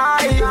gotta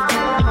try.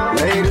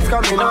 Ladies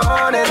coming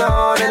on and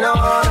on and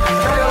on.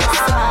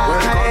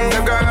 Welcome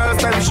the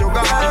girls, them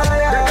sugar.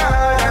 The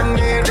girl them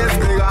need this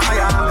big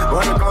higher.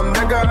 Welcome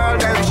the girl,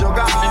 them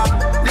sugar.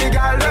 The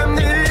girl them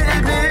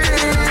need me.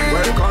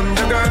 Welcome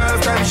the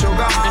girls, them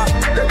sugar.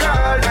 The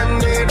girl them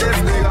need this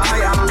big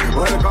higher.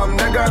 Welcome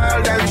the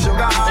girl, them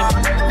sugar.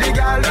 The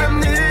girl them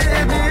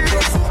need me.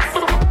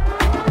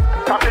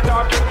 Cocky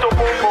talking to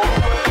boom boom.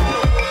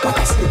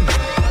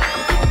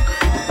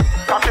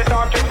 Cocky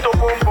talking to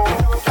boom boom.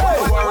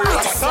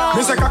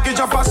 Me say cocky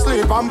drop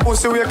asleep and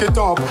pussy wake it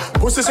up.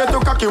 Pussy say to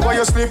cocky, why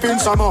you sleeping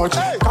so much?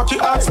 Cocky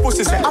asks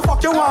pussy say, I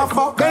fuck you want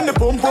fuck. Then the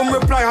boom boom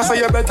reply and say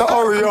you better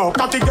hurry up.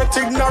 Cocky get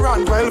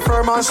ignorant, well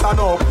firm and stand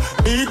up.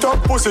 Beat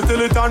up pussy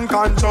till it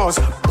unconscious.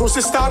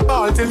 Pussy start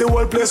ball till the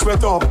whole place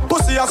wet up.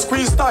 Pussy a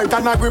squeeze tight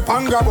and a grip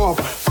and grab up.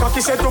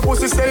 Cocky say to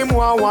pussy say him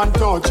want one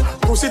touch.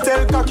 Pussy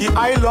tell cocky,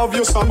 I love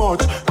you so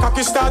much.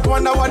 Cocky start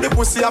wonder what the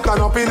pussy a plan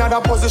up in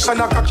another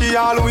position. A cocky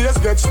always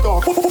get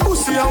stuck.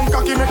 Pussy and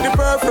cocky make the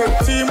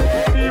perfect team.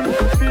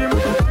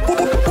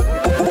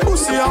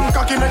 Pussy and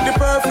cocky make the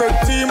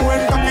perfect team.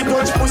 When cocky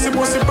touch pussy,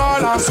 pussy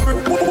ball and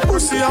scream.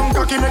 Pussy and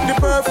cocky make the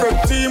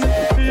perfect team.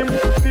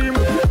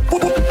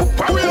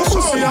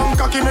 Pussy and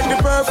cocky make the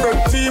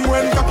perfect team.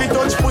 When cocky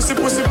touch pussy,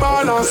 pussy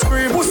ball and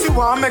scream. Pussy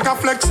want make a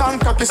flex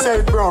and cocky say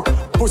it broke.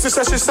 Pussy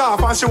say she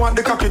soft and she want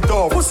the cocky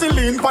tough. Pussy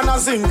lean pan a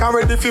zinc and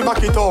ready fi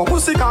back it up.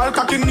 Pussy call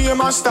cocky name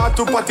and start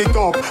to pat it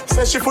up.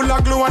 Say she full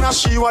of glue and a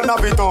she want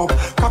have it up.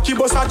 Cocky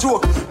bust a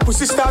joke,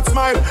 pussy start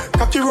smile.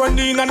 Cocky run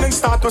in and then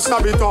start to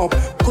stab it up.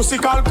 Pussy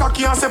call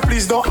cocky and say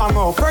please don't hang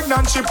up.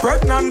 Pregnant she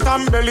pregnant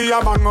and belly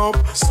a bang up.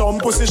 Some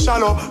pussy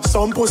shallow,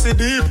 some pussy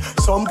deep.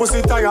 Some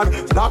pussy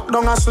tired, locked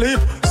down asleep.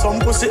 Some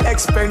pussy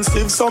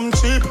expensive, some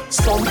cheap.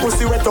 Some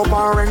pussy wet up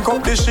and rank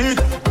up the sheet.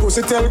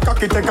 Pussy tell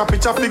cocky take a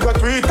picture figure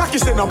tweet. Cocky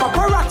say no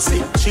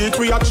paparazzi, cheat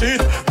we a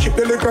cheat. Keep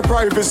the little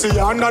privacy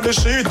under the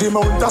sheet. The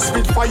mount of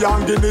spit fire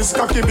and Guinness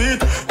cocky beat.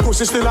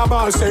 Pussy still a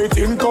ball, say it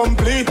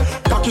incomplete.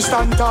 Cocky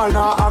stand tall,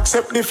 now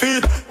accept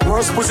defeat.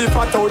 Worst pussy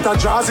fat out a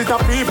jazz it a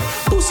peep.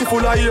 Pussy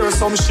full of ears,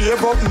 some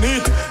shape up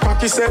neat.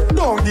 Cocky say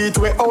don't eat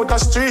way out the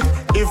street.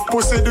 If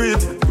pussy do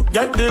it,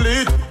 get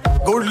delete.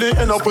 Goodly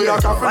end up with a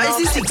coffee. Why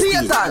is it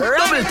 16?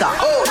 Double tap,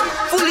 hold,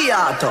 fully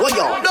auto.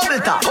 Double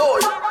tap,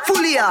 hold,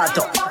 fully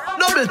auto.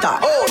 Double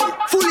tap,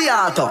 hold, fully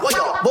auto.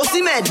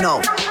 Bossy mad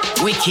now.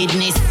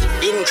 Wickedness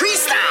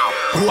increase now.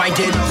 Boy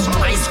dead,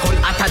 my skull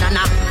hotter than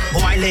a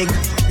boy leg.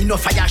 Me no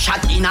fire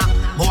shot in a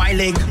boy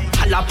leg.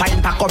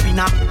 Jalapine pack up in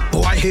a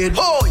boy head.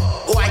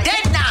 Boy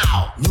dead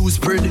now. News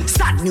spread,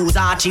 sad news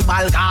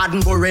Archibald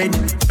garden go red.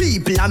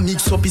 People a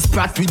mix up his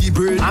brat with the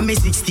bread. And me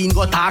 16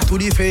 got talk to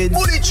the feds.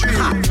 Bully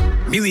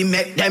tree. Me we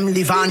make them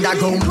live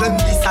underground. Them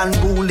this and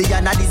bully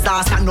and a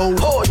disaster now.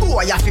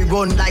 Boy you fi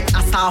run like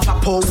a staff a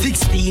pole.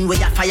 16 where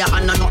you fire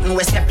and nothing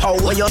we step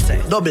out. What you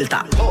say? Double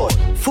tap,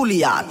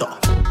 fully auto.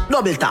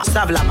 Double tap,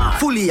 Savlama,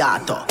 fully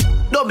auto.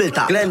 Double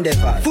tap,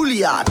 Glendeville,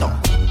 fully auto.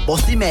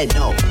 Bossy made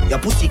now, your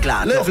pussy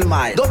clan. Level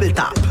mile, double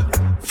tap,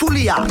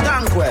 fully auto.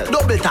 Tankwell,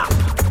 double tap,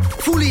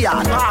 fully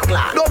auto.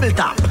 Parkland, double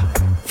tap,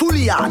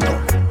 fully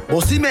auto.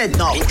 Bossy made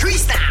now,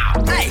 increase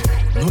now. Hey,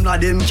 none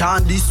of them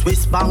can this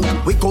West Bank.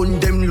 We gun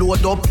them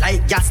load up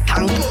like gas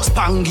tank.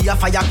 Spangy a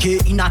fire K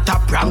in a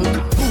top rank.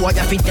 Boy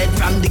you fit dead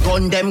from the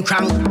gun them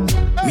crank.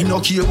 Me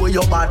no care where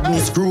your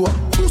badness grow.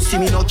 Pussy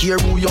me no care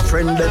who your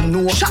friend them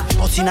know. Shot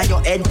bust inna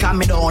your head can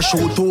me don't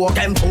show to.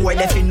 Them boy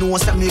they fi know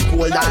say me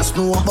cold as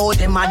snow. Bout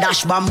them a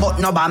dash bomb but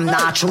no bomb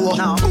not true.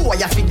 Boy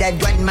you fi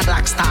dead when my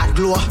black start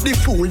glow. The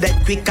fool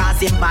dead quick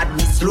cause him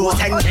badness slow.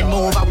 Send them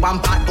over one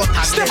part but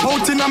I step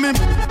out inna me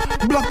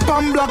black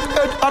pan black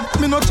head at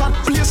me no chat.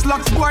 Place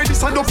lock boy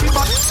this a dopey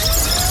back.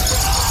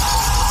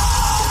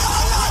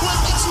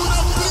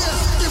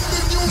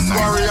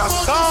 Warrior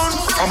sound.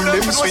 I'm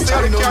them switch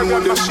I don't know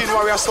them.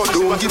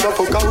 Don't give a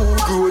fuck who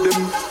grow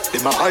them.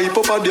 Them a hype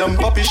up a damn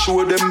papi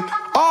show them.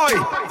 Oi,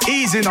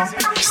 easy now.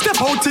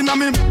 Step out in a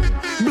me.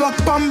 Black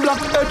pan,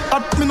 black head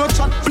at me no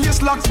chat.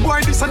 Place lock,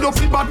 boy this a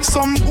dopey bad.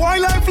 Some boy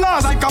like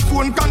flaws like a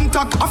phone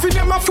contact. I feed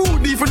them a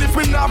food even if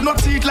me have no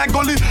teeth like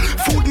gully.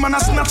 Food man a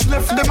snatch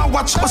left them a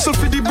watch. Hustle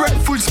for the bread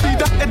full speed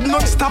that head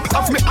non-stop.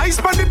 Have me eyes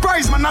by the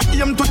prize man I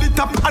aim to the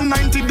top. And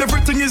 90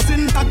 everything is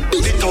intact.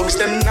 The thugs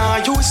them now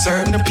use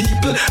certain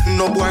people.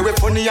 No boy we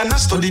funny and I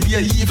study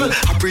be evil.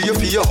 I pray you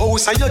for your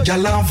house and your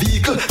gal and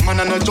vehicle. Man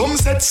and a jump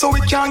set so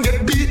we can't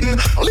get beaten.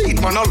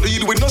 Lead man a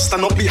lead we no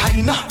stand up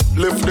behind her.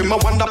 Left them a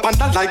wander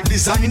panda like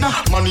designer.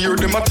 Man hear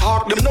them a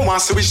talk them no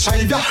want see we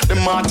shy ya.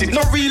 Them art it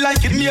no real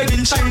like it made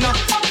in China.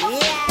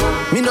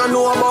 Me no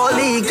know about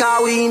league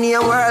cause we in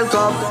a World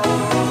Cup.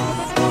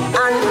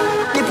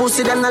 And the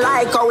pussy them no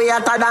like how we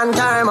hotter than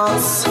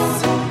thermos.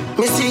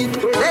 Me see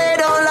they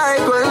don't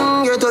like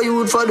when get a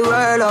youth for the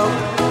world up.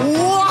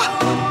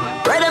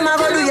 Where them a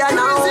go do ya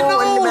now?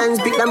 When the men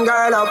pick them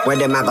girl up. Where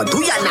them a go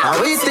do ya now?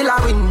 Are we still a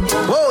win?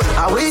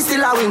 Are we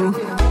still a win?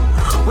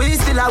 We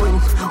still a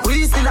win.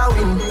 We still a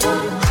win.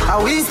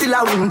 Are we still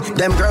a win?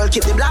 Them girl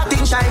keep the black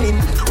thing shining.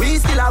 We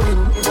still a win.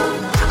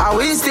 Are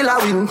we still a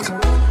win?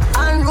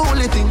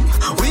 Unruly thing.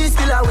 We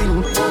still a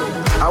win.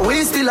 Are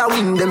we still a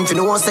win? Them fi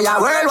no say a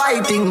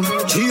worldwide thing.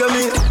 Hear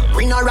me?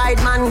 We no right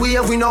man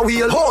wave, we no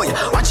wheel. Boy,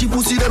 watch you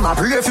pussy them a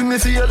pray fi me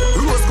feel.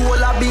 Rose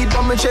gold a beat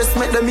on my chest,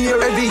 make them hear.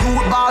 Every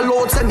youth ball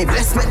out, say me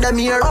bless, make them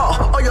hear.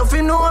 Oh, you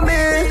fi know me,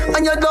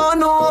 and you don't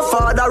know.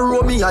 Father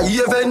row me a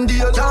even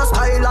deal. Can't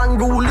style and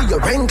rule, you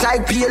rank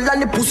like pale.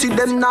 And the pussy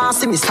them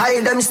nasty, me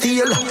style them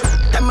steal.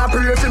 Them a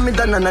pray fi me,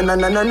 na na na na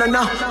na na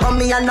na. But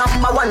me a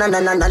number one, na na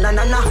na na na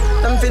na na.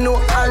 Them fi know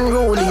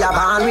unruly, a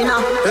born winner.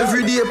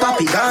 Every day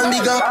papi gone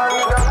bigger.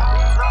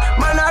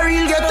 Man a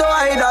real ghetto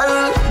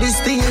idol. This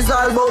thing is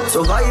all about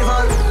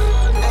survival.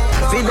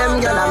 Feed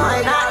them girl a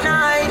my that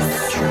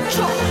nice.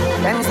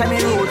 Them say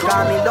me rude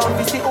cause me don't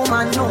visit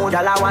woman nude.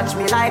 All a watch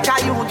me like a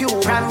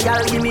YouTube. From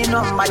girl give me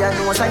number you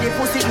know so the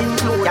pussy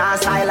include. Your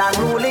style and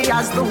ruly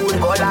as dude.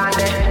 Hold on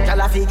there.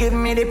 Girl a fi give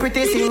me the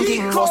pretty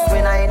singing. Rust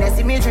when I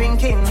see me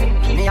drinking.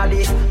 Me a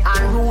the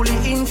unruly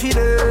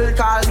infidel.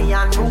 Call me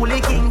unruly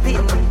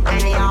kingpin.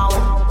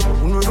 Anyhow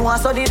you know I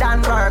study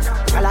and work.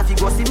 Girl a fi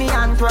go see me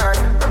and twerk.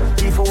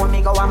 Before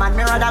me go a man,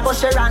 me rather go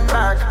share and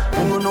work.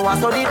 You know I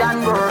study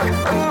and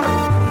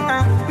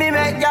work. Me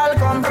make girl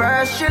come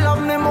first. She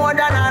love me more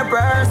than her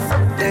purse.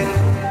 Then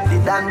the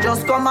Dan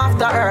just come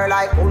after her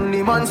like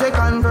only man say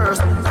converse.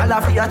 Girl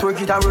a fi a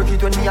twerk it and work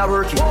it when me a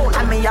work it.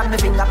 And me have me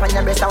finger on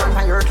your breast and one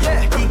on your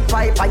key. Big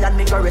pipe and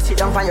me go sit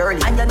down for your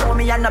early. And you know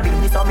me and a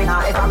business so me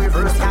not ever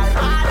reverse.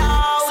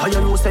 So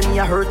you know say me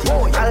a hurt it.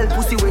 Girl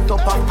pussy wet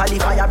up after the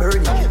fire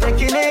burning.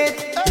 Taking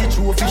it. The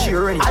trophy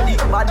sharing. I the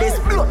baddest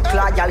blood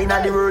clot gal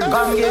inna the world.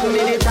 Come give me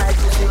the tight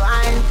pussy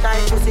wine, tight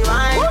pussy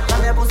wine.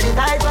 Come your pussy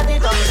tight, but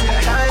it up 3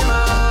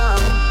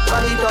 times,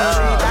 but it up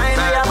 3 times.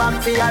 We a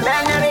back for your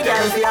bend, every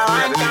girl for your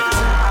one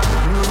time.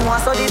 You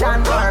want so the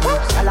dan work,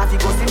 I'll have to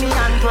go see me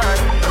and twerk.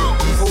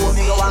 Before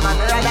me go a man,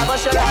 rather go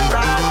show them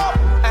work.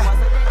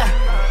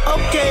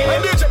 Okay,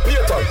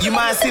 you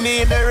might see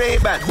me in the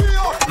Ray-Ban.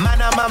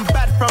 Man, I'm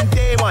bad from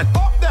day one.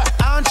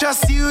 I don't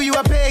trust you, you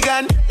a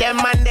pagan. Them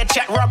man, they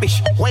chat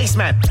rubbish, waste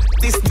man.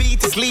 This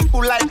beat is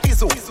lethal like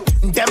Bizzle.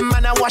 Them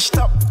man, I washed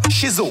up,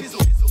 shizzle.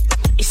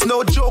 It's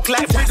no joke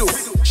like riddle.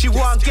 She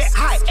won't get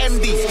high,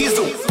 MD,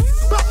 Dizzle.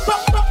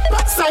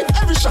 Backside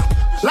every shot,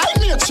 like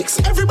me chicks,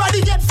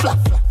 everybody get flat.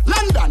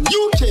 London,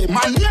 UK,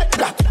 man, let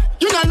that.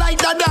 You not like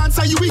that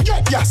dancer, you will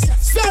get yes.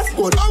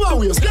 Surfboard, our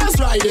wheels, dance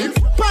riding.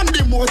 Pandy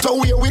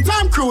motorway with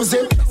time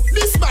cruising.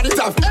 This body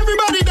tough,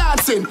 everybody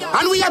dancing.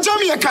 And we are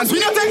Jamaicans, we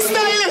not take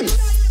styling.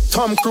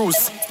 Tom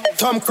Cruise,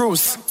 Tom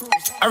Cruise.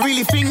 I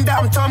really think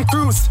damn Tom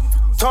Cruise.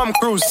 Tom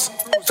Cruise,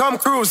 Tom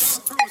Cruise.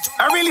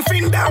 I really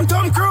think damn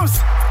Tom Cruise.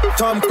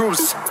 Tom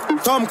Cruise,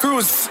 Tom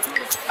Cruise.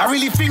 I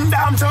really think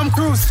damn Tom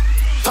Cruise.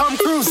 Tom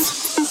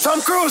Cruise, Tom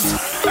Cruise.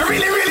 I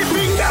really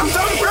think damn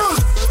Tom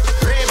Cruise.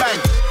 Ray-Ban,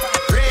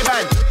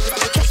 Ray-Ban.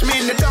 Catch me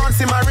in the dance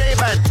in my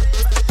Ray-Ban.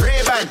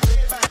 Ray-Ban,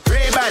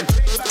 Ray-Ban.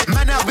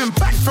 Man, I've been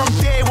back from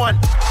day one.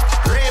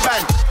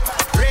 Ray-Ban,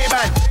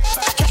 Ray-Ban.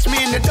 Catch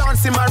me in the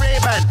dance in my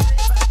Ray-Ban.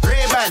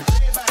 Ray-Ban,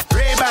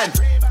 Ray-Ban.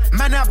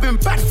 Man, I've been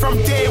back from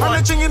day one.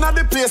 Anything in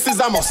the place is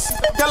a must.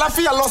 Tell a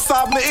feel lost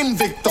have me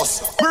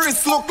Invictus. My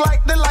wrist look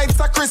like the lights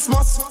of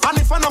Christmas. And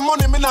if I no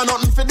money, me nah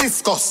nothing for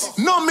discuss.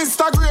 No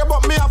Mr. Grey,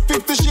 but me have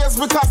 50 shades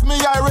because me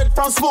I red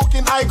from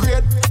smoking high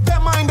grade.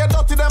 Them mind they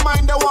dirty, them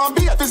mind they want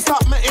beat. This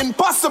stop me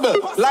impossible.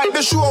 Like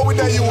the show with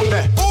the youth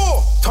there.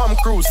 Oh, Tom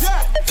Cruise,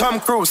 yeah. Tom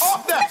Cruise.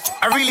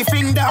 I really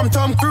think damn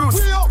Tom Cruise.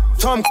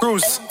 Tom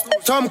Cruise,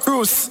 Tom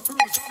Cruise.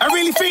 I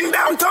really think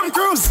damn Tom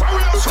Cruise.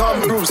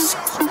 Tom Cruise,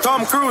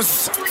 Tom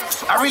Cruise.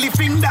 I really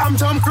think damn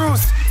Tom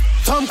Cruise.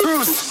 Tom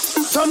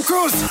Cruise, Tom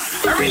Cruise.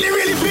 I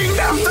really think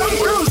damn Tom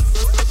Cruise.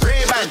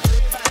 Ray-Ban,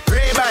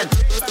 Ray-Ban.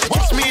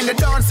 Catch me in the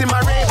dance in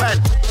my Ray-Ban.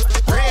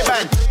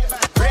 Ray-Ban,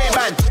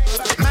 Ray-Ban.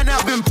 Man,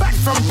 I've been back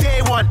from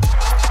day one.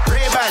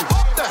 Ray-Ban,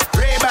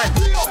 Ray-Ban.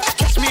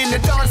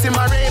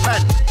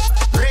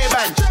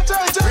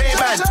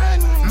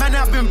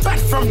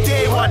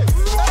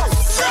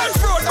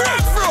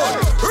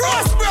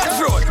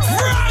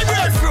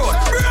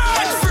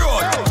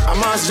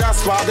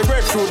 Swap the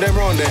breadfruit them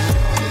round there.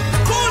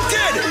 Cool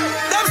kid,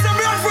 them some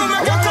breadfruit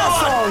make a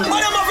cover. But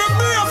them have a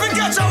beer if you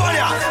catch a one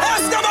ya.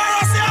 Escobar,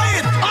 I say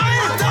I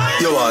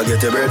eat. You wanna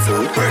get your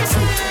breadfruit?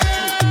 Breadfruit.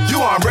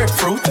 You want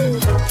breadfruit?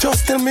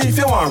 Just tell me if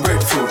you want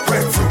breadfruit.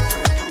 Breadfruit.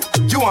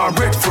 You want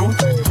breadfruit?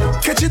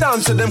 Catch it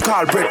dance to them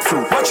called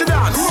breadfruit. Watch it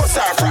dance. Roast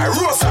or fry,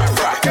 roast or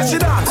fry. Catch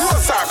it dance.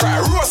 Roast or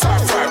fry, roast or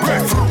fry.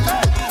 Breadfruit.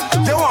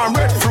 You want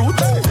breadfruit?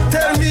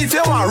 Tell me if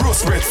you want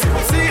roast breadfruit.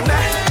 See it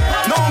there?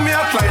 Now me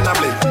applying a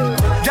blade.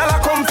 Y'all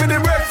come for the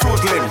breadfruit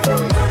limb.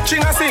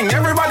 Ching a sing,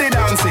 everybody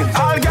dancing.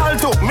 All gal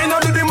too, me no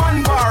do the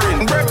man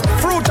barring.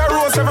 Breadfruit a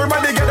roast,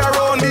 everybody get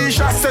around.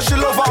 Isha says she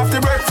love off the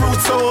breadfruit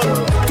soul.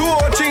 Two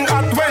ching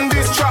at when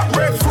this trap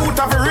breadfruit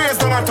have a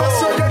raised on a toe.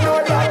 So you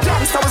know that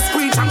gangsta will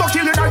screech and go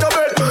kill it at the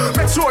bed.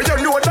 Make sure you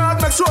know that,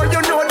 make sure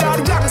you know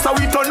that gangsta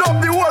we turn up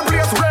the whole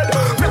place red.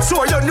 Make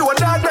sure you know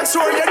that, make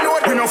sure you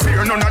know that. We no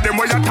fear none of them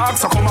when you talk,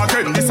 so come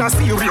again. This a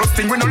serious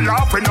thing, we no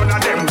laugh with none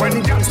of them.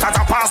 When gangsters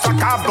are past the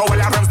calf, go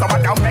well around stuff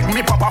and down. Make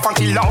me pop off and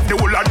kill off the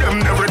whole of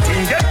them.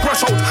 Everything get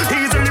crush out,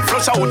 easily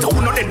flush out. Who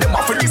know that them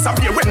off will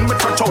disappear when we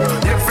touch out.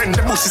 Defend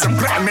the bushes and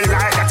grind me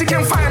like that. You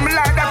can find me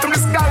like that from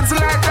this dance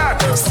like that.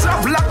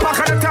 Strap lock back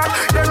at the top.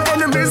 Them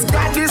enemies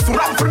got this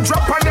rap for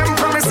drop on them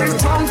promises.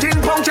 Drunk in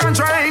punk and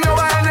trying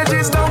our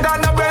energies. Don't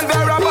got no burn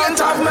there a bunch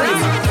of men.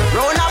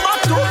 Rona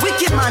Batu,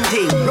 wicked man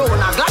thing.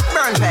 Rona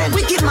Blackburn pen,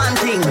 wicked man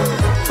thing.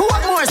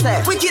 What more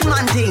say? Wicked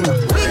man thing.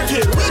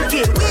 Wicked,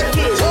 wicked,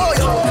 wicked. Oh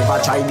yo. Never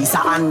try this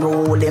a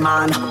unruly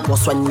man.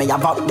 Just when me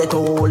about the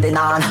tolling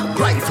on.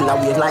 Rifle a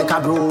wave like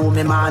a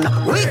broomy man.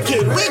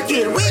 Wicked,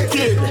 wicked,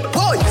 wicked.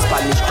 Boy,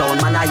 Spanish town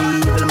man a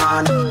evil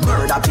man.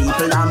 Murder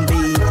people and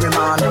beat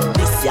man.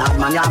 This yard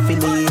man you have to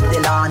leave the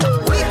land.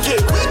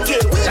 Wicked,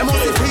 wicked, wicked. Them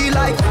must feel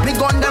like me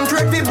gun them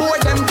straight we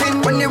board them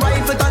thing. When the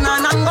rifle turn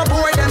on and go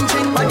board them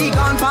thing. Body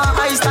gone for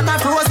ice that a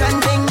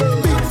frozen thing.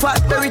 Big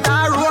fat berry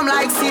roam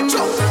like sin.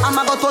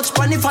 I'ma go touch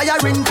pon the fire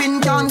ring pin.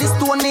 Down the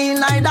stone in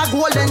like a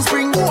golden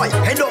spring. Boy,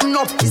 head up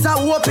up is a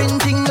open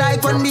thing.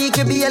 Like when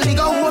BKB a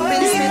go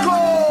open spin.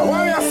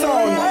 Warrior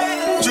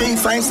sound. Drink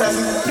 5-7.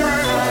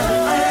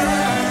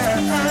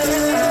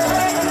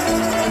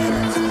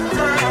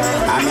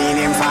 I mean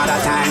him for the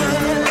time.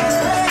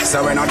 So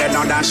we know they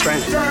don't dance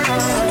strength. Who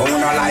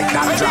no like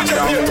that drop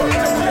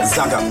down.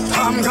 Zaga.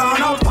 I'm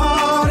gonna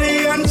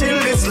party until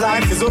this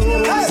life is over.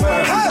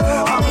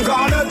 I'm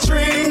gonna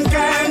drink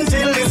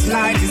until this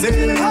night is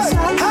in.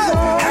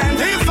 And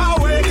if I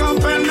wake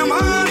up in the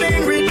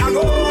morning with a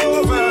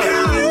over,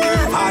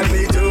 I'll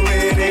be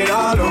doing it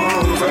all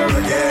over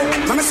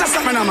again. Let me say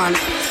something now, man.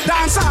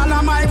 Dance all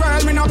of my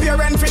world, me no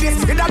parent for this.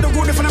 It do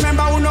good if you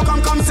remember who no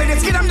come see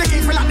this. Give them the key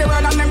for like the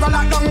world and them go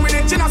lock down with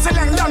it. You know,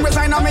 select down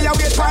resign on me, I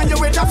wait for you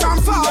with you.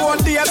 From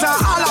forward days, all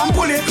I'm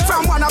bullet.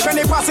 From one up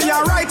any pass, you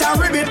right and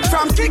ribbit.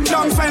 From kick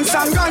down fence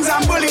and guns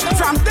and bullet.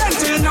 From then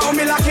till now,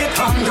 me lock it.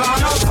 I'm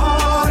gonna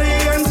party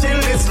until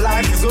this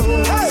life is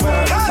over.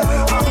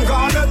 I'm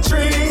gonna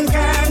drink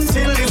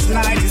until this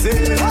night is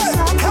in.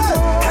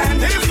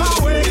 And if I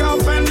wake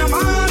up in the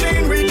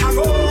morning with a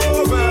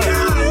over,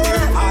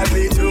 I'll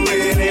be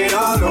doing it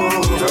all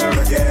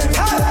over again.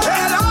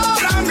 And all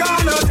I'm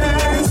gonna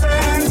dance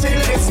until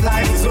this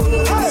life is over.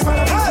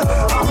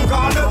 I'm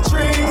gonna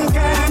drink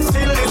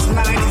until this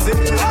night is in.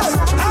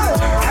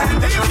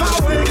 And if I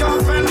wake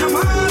up in the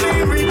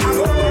morning with a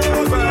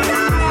over,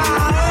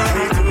 I'll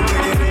be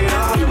doing it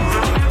all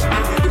over.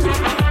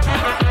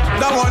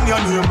 That one your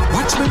name.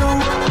 Watch me now,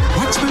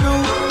 watch me now,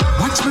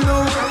 watch me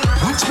now,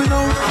 watch me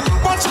now,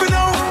 watch me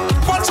now,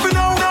 watch me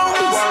now, now.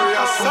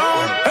 Warrior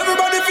sound.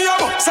 Everybody for your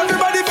box,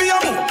 everybody for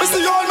your move. Mr.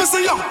 Young, Mr.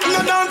 Young,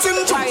 you're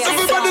dancing too.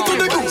 Everybody to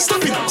the groove,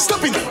 stepping,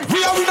 stepping. We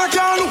are in a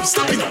car,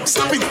 stepping,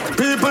 stepping.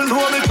 People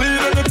know me clean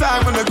at the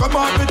time when they come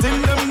out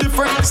within them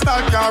different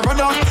style car run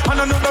out. And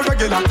another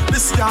regular,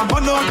 this can't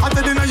run out.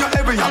 Hotter than your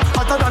area,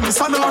 hotter than the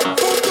sun out.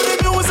 Move to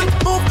the music,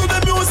 move to the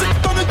music.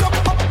 Turn it up,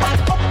 up,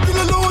 up, up, till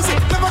you lose it.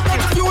 Never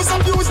confuse,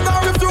 abuse, now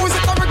refuse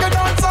it. Never get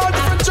dance all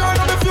different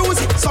genre of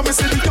music. So me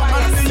see the young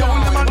and the young,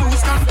 them a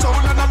lose control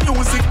and the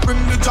music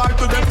bring the joy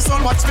to them. So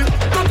watch me,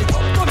 turn it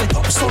up, turn it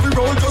up. So we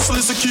roll, just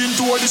listen keen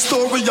to all the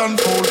story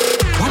unfold.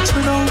 Watch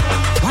me now,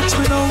 watch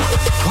me now,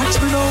 watch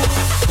me now,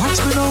 watch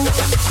me now,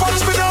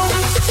 watch me now,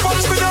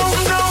 watch me now,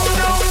 no,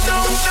 no, no,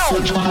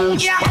 no.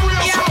 Yeah,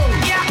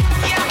 yeah, yeah.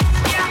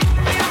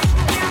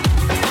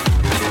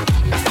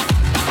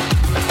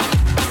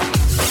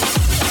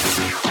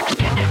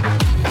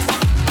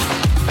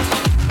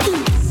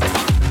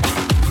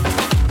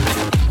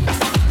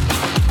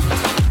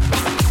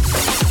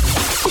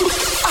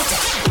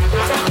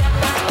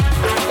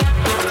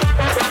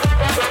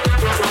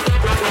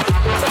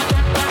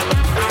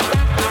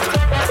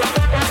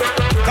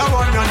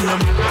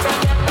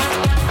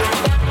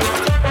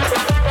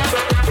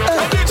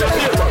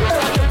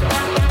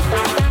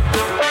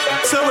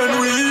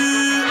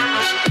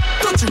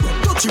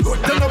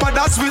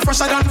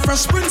 Fresher than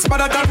Fresh Prince,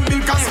 better than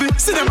Bill Cosby.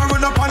 See them a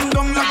run up and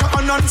down like a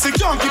Anansi.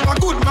 Can't keep a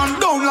good man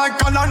down like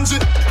a Lanji.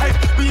 Hey,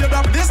 we head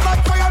up this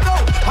like fire now.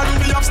 And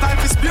we have style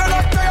to spear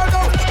like fire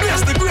now.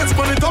 Place the grades,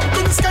 burn it up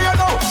to the sky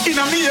now. In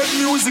a me head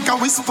music. music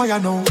I whisper you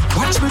know.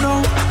 Watch me now,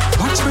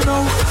 watch me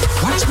now,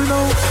 watch me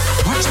now,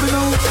 watch me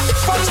now,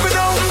 watch me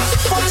now,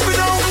 watch me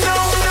now, no,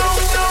 no,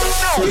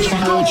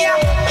 no, no.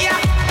 Yeah,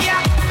 yeah.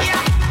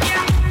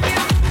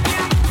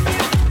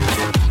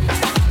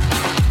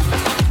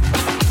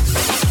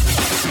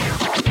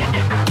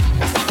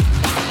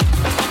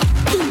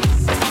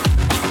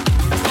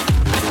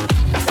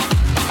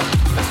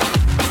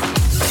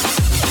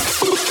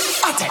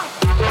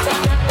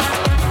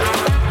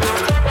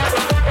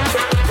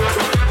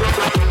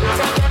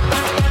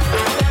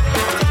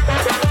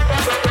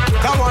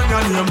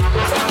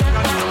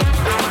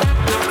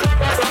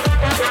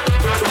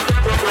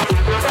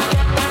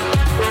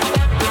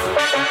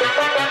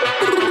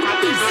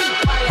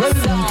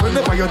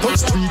 You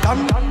touch street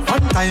and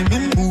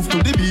timing move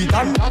to the beat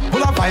and pull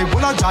a vibe,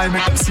 pull a jive,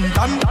 make them see it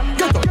and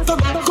get up,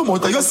 come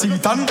out of your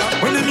seat and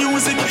when the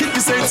music hit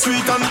the same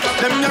sweet and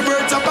them your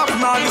birds are pop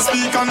now the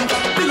speak and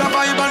build a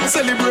vibe and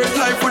celebrate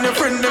life when your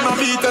friend them a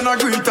meet and a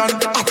greet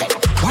and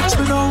watch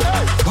me now,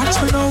 watch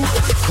me now,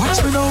 watch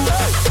me now,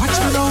 watch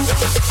me now,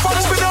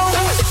 watch me now,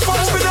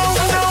 watch me now.